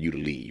time for you to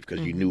leave, because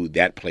you knew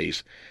that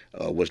place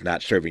was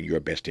not serving your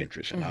best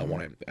interest. And I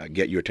want to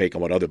get your take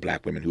on what other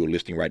black women who are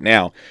listening right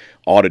now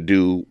ought to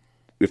do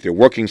if they're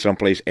working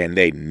someplace and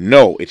they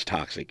know it's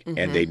toxic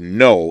and they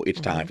know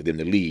it's time for them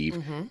to leave,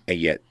 and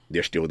yet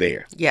they're still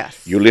there.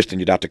 Yes. You're listening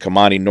to Dr.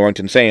 Kimani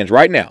Norrington-Sands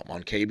right now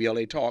on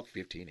KBLA Talk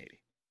 1580.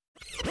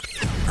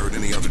 Heard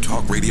any other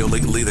talk radio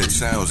lately that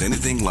sounds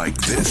anything like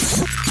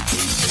this?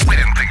 We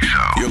didn't think so.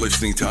 You're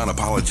listening to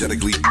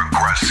Unapologetically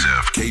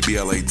Progressive,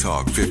 KBLA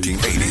Talk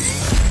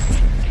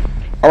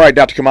 1580. All right,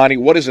 Dr. Kimani,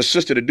 what is a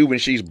sister to do when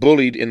she's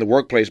bullied in the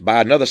workplace by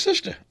another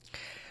sister?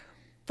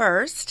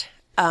 First,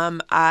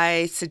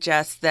 I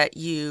suggest that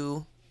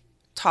you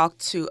talk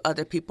to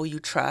other people you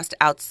trust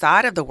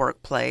outside of the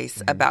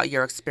workplace about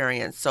your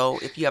experience. So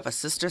if you have a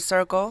sister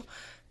circle,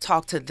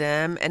 talk to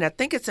them. And I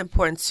think it's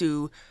important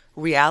to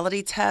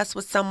reality test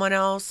with someone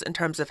else in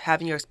terms of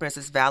having your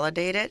experiences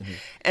validated.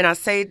 And I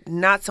say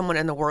not someone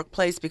in the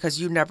workplace because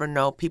you never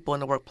know people in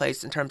the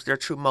workplace in terms of their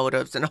true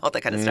motives and all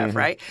that kind of stuff,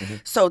 right?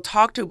 So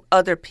talk to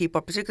other people,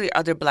 particularly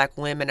other black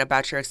women,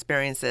 about your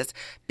experiences,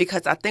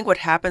 because I think what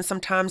happens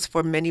sometimes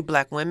for many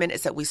black women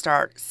is that we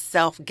start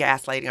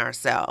self-gaslighting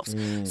ourselves.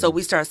 So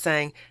we start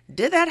saying,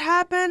 did that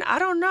happen? I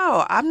don't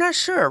know. I'm not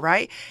sure,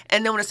 right?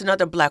 And then when it's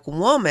another black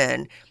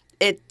woman,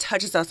 it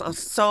touches us on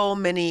so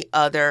many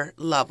other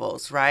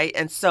levels, right?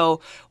 And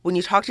so when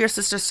you talk to your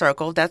sister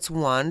circle, that's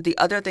one. The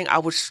other thing I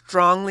would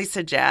strongly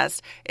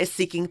suggest is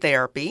seeking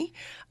therapy.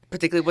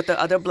 particularly with the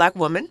other Black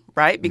woman,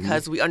 right?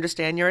 Because we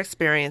understand your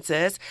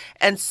experiences.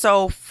 And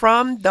so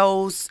from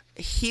those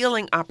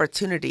healing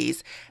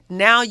opportunities,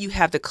 now you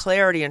have the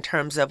clarity in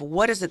terms of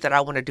what is it that I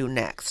want to do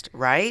next,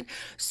 right?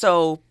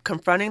 So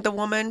confronting the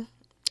woman,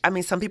 I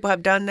mean, some people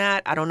have done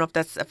that. I don't know if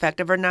that's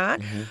effective or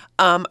not.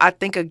 I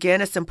think, again,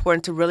 it's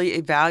important to really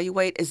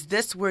evaluate, is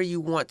this where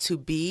you want to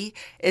be?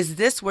 Is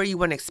this where you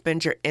want to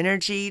expend your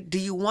energy? Do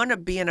you want to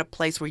be in a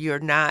place where you're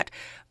not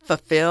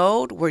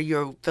fulfilled, where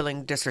you're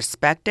feeling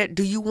disrespected?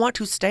 Do you want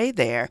to stay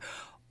there?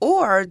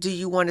 Or do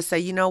you want to say,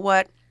 you know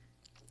what?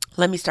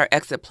 Let me start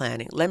exit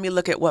planning. Let me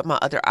look at what my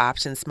other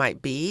options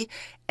might be.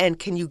 And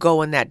can you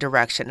go in that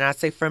direction? And I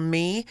say for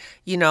me,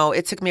 you know,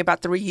 it took me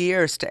about 3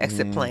 years to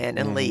exit plan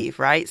and leave,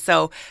 right?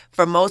 So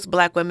for most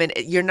Black women,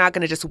 you're not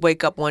going to just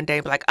wake up one day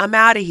and be like, I'm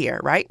out of here,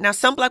 right? Now,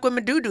 some Black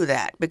women do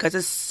that because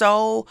it's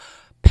so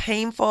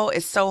painful.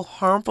 It's so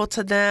harmful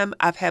to them.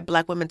 I've had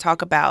Black women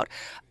talk about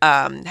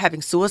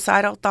having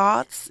suicidal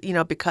thoughts, you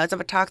know, because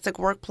of a toxic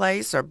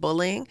workplace or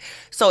bullying.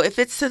 So if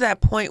it's to that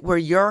point where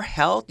your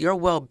health, your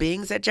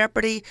well-being is at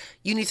jeopardy,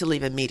 you need to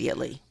leave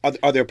immediately.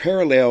 Are there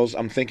parallels?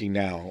 I'm thinking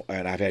now,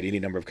 and I've had any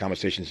number of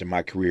conversations in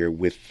my career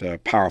with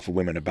powerful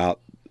women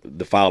about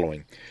the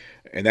following,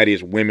 and that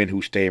is women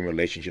who stay in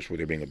relationships where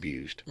they're being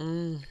abused.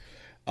 I'm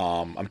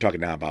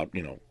talking now about,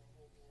 you know,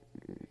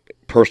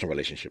 personal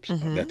relationships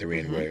that they're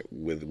in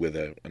with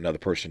another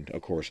person,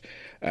 of course,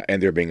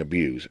 and they're being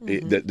abused.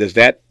 Does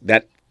that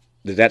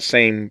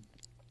same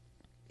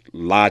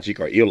logic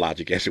or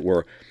illogic, as it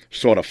were,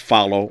 sort of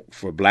follow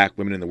for Black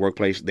women in the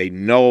workplace? They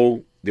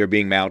know they're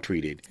being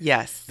maltreated.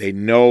 Yes. They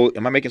know.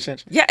 Am I making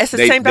sense? Yeah, it's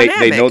the same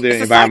dynamic. They know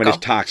their environment is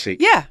cycle. toxic.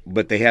 Yeah.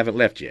 But they haven't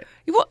left yet.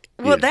 Well,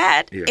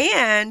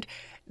 and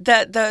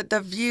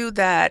the view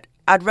that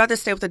I'd rather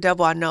stay with the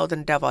devil I know than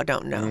the devil I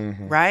don't know,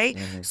 right?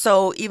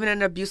 So even in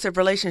an abusive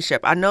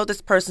relationship, I know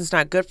this person's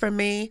not good for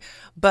me,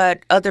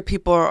 but other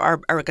people are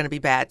going to be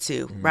bad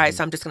too, right?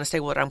 So I'm just going to stay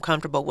with what I'm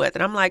comfortable with.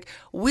 And I'm like,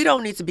 we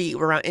don't need to be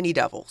around any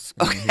devils,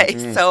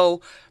 okay?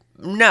 So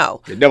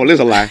no. The devil is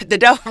a lie. The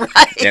devil,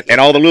 right?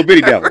 And all the little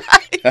bitty devils.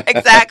 Right.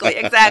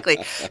 Exactly.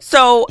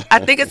 So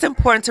I think it's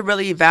important to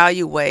really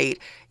evaluate,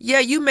 yeah,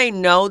 you may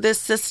know this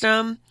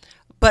system,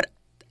 but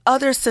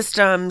other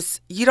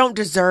systems, you don't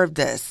deserve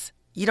this.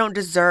 You don't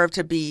deserve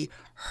to be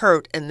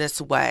hurt in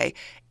this way.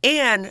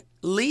 And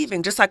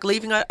leaving, just like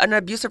leaving an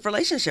abusive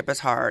relationship is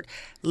hard.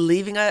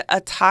 Leaving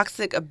a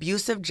toxic,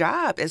 abusive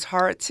job is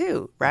hard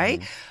too,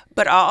 right?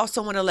 But I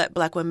also want to let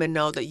Black women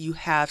know that you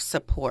have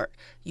support.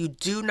 You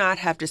do not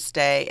have to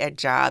stay at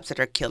jobs that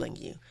are killing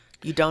you.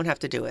 You don't have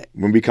to do it.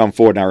 When we come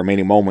forward in our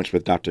remaining moments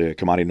with Dr.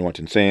 Kimani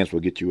Norrington-Sands,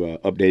 we'll get you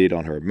updated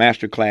on her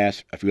master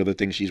class, a few other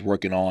things she's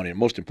working on, and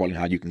most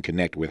importantly, how you can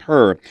connect with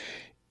her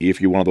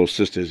if you're one of those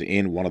sisters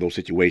in one of those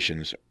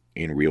situations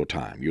in real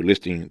time. You're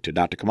listening to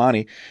Dr.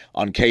 Kimani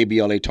on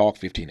KBLA Talk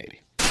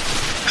 1580.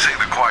 Say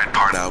the quiet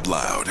part out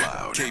loud.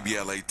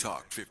 KBLA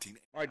Talk 1580.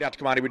 All right,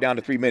 Dr. Kimani, we're down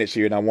to 3 minutes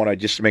here, and I want to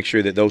just make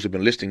sure that those who've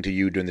been listening to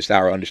you during this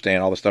hour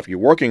understand all the stuff you're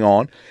working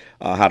on,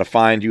 how to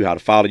find you, how to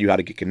follow you, how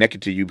to get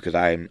connected to you, because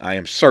I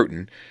am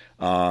certain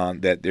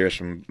that there's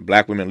some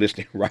Black women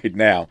listening right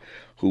now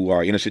who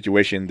are in a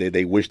situation that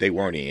they wish they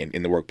weren't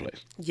in the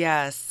workplace.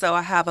 Yes. So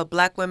I have a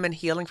Black Women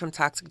Healing from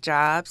Toxic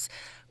Jobs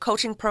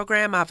coaching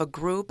program. I have a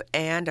group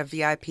and a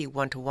VIP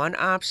one-to-one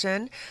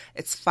option.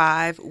 It's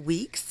 5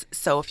 weeks.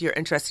 So if you're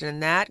interested in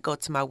that, go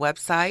to my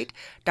website,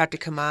 Dr.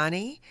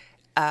 Kimani.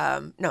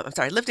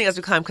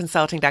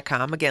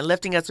 liftingasweclimbconsulting.com. Again,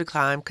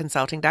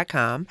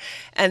 liftingasweclimbconsulting.com.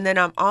 And then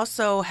I'm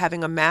also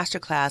having a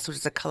masterclass, which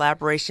is a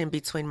collaboration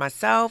between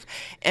myself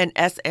and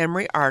S.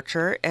 Emery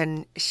Archer.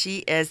 And she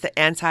is the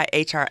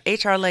anti-HR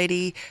HR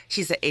lady.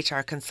 She's an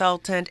HR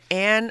consultant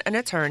and an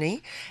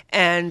attorney.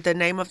 And the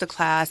name of the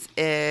class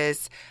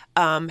is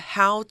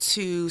How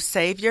to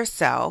Save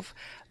Yourself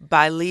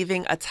by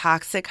Leaving a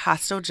Toxic,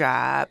 Hostile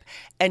Job.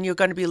 And you're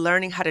going to be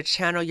learning how to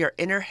channel your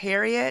inner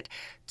Harriet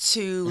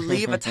to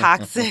leave a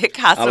toxic,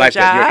 hostile I like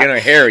job. That, your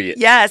inner Harriet.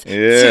 Yes,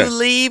 yeah. To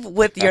leave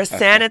with your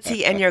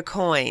sanity and your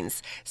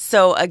coins.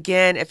 So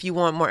again, if you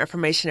want more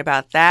information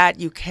about that,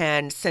 you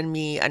can send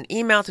me an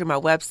email through my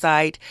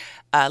website,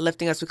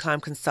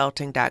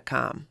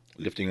 liftingasweclimbconsulting.com.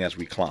 Lifting as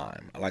we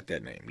climb. I like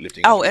that name.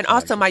 And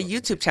also my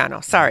YouTube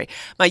channel. Sorry.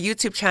 My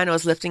YouTube channel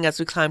is Lifting as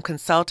We Climb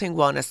Consulting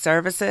Wellness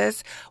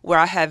Services, where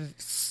I have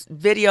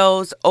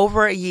videos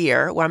over a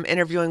year where I'm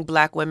interviewing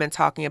Black women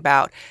talking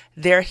about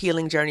their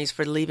healing journeys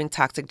for leaving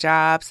toxic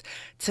jobs.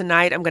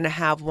 Tonight, I'm going to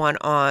have one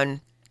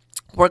on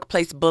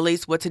workplace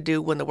bullies, what to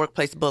do when the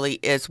workplace bully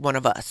is one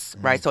of us,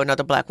 right? So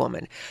another Black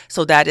woman.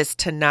 So that is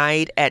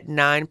tonight at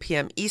 9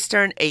 p.m.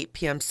 Eastern, 8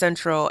 p.m.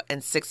 Central,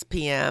 and 6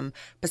 p.m.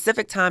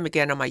 Pacific time,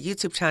 again, on my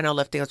YouTube channel,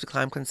 Lifting as We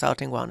Climb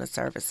Consulting Wellness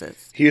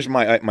Services. Here's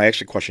my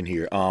extra question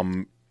here.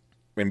 And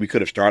we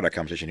could have started our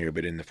conversation here,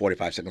 but in the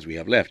 45 seconds we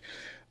have left,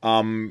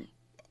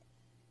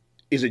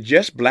 is it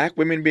just Black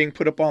women being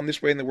put upon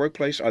this way in the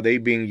workplace? Are they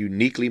being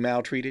uniquely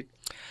maltreated?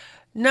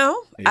 No,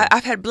 Yeah.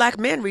 I've had black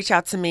men reach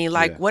out to me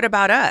like, Yeah. what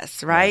about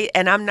us, right?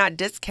 And I'm not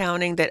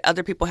discounting that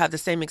other people have the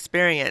same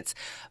experience,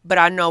 but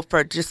I know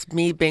for just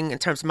me being in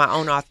terms of my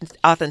own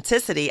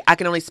authenticity, I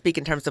can only speak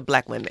in terms of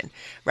black women,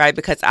 right?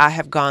 Because I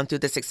have gone through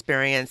this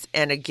experience.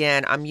 And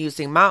again, I'm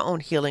using my own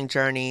healing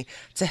journey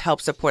to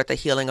help support the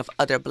healing of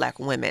other black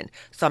women.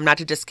 So I'm not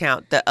to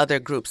discount that other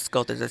groups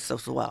go through this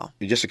as well.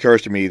 It just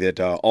occurs to me that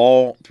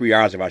all 3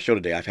 hours of our show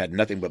today, I've had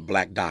nothing but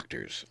black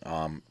doctors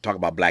talk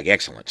about black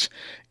excellence.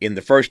 In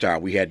the first hour,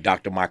 we had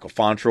Dr. Michael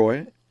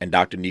Fontroy and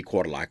Dr. Nee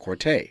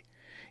Cordelai-Corte.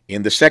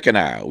 In the second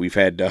hour, we've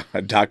had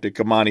Dr.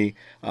 Kimani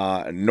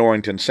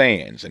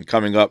Norrington-Sands, and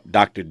coming up,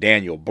 Dr.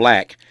 Daniel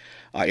Black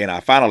in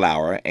our final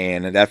hour.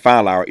 And that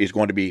final hour is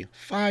going to be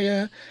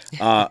fire.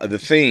 The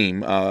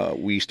theme,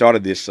 we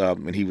started this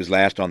when he was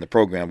last on the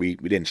program. We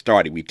didn't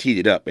start it. We teed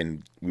it up,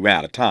 and we ran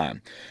out of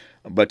time.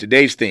 But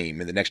today's theme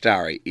in the next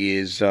hour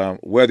is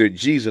whether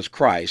Jesus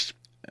Christ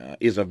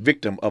is a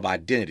victim of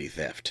identity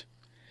theft.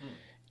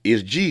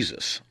 Is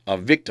Jesus a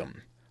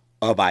victim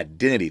of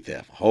identity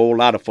theft? A whole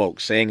lot of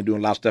folks saying and doing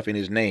a lot of stuff in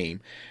his name.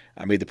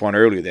 I made the point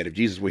earlier that if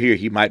Jesus were here,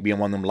 he might be in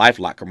one of them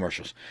LifeLock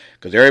commercials,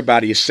 because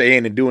everybody is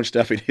saying and doing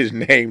stuff in his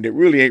name that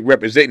really ain't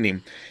representing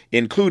him,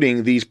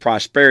 including these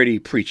prosperity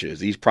preachers,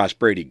 these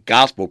prosperity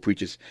gospel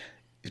preachers.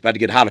 It's about to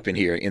get hot up in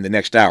here in the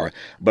next hour.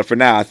 But for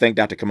now, I thank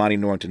Dr. Kimani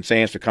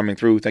Norrington-Sands for coming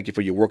through. Thank you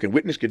for your work and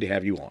witness. Good to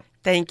have you on.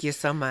 Thank you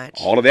so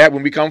much. All of that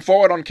when we come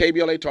forward on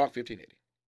KBLA Talk 1580.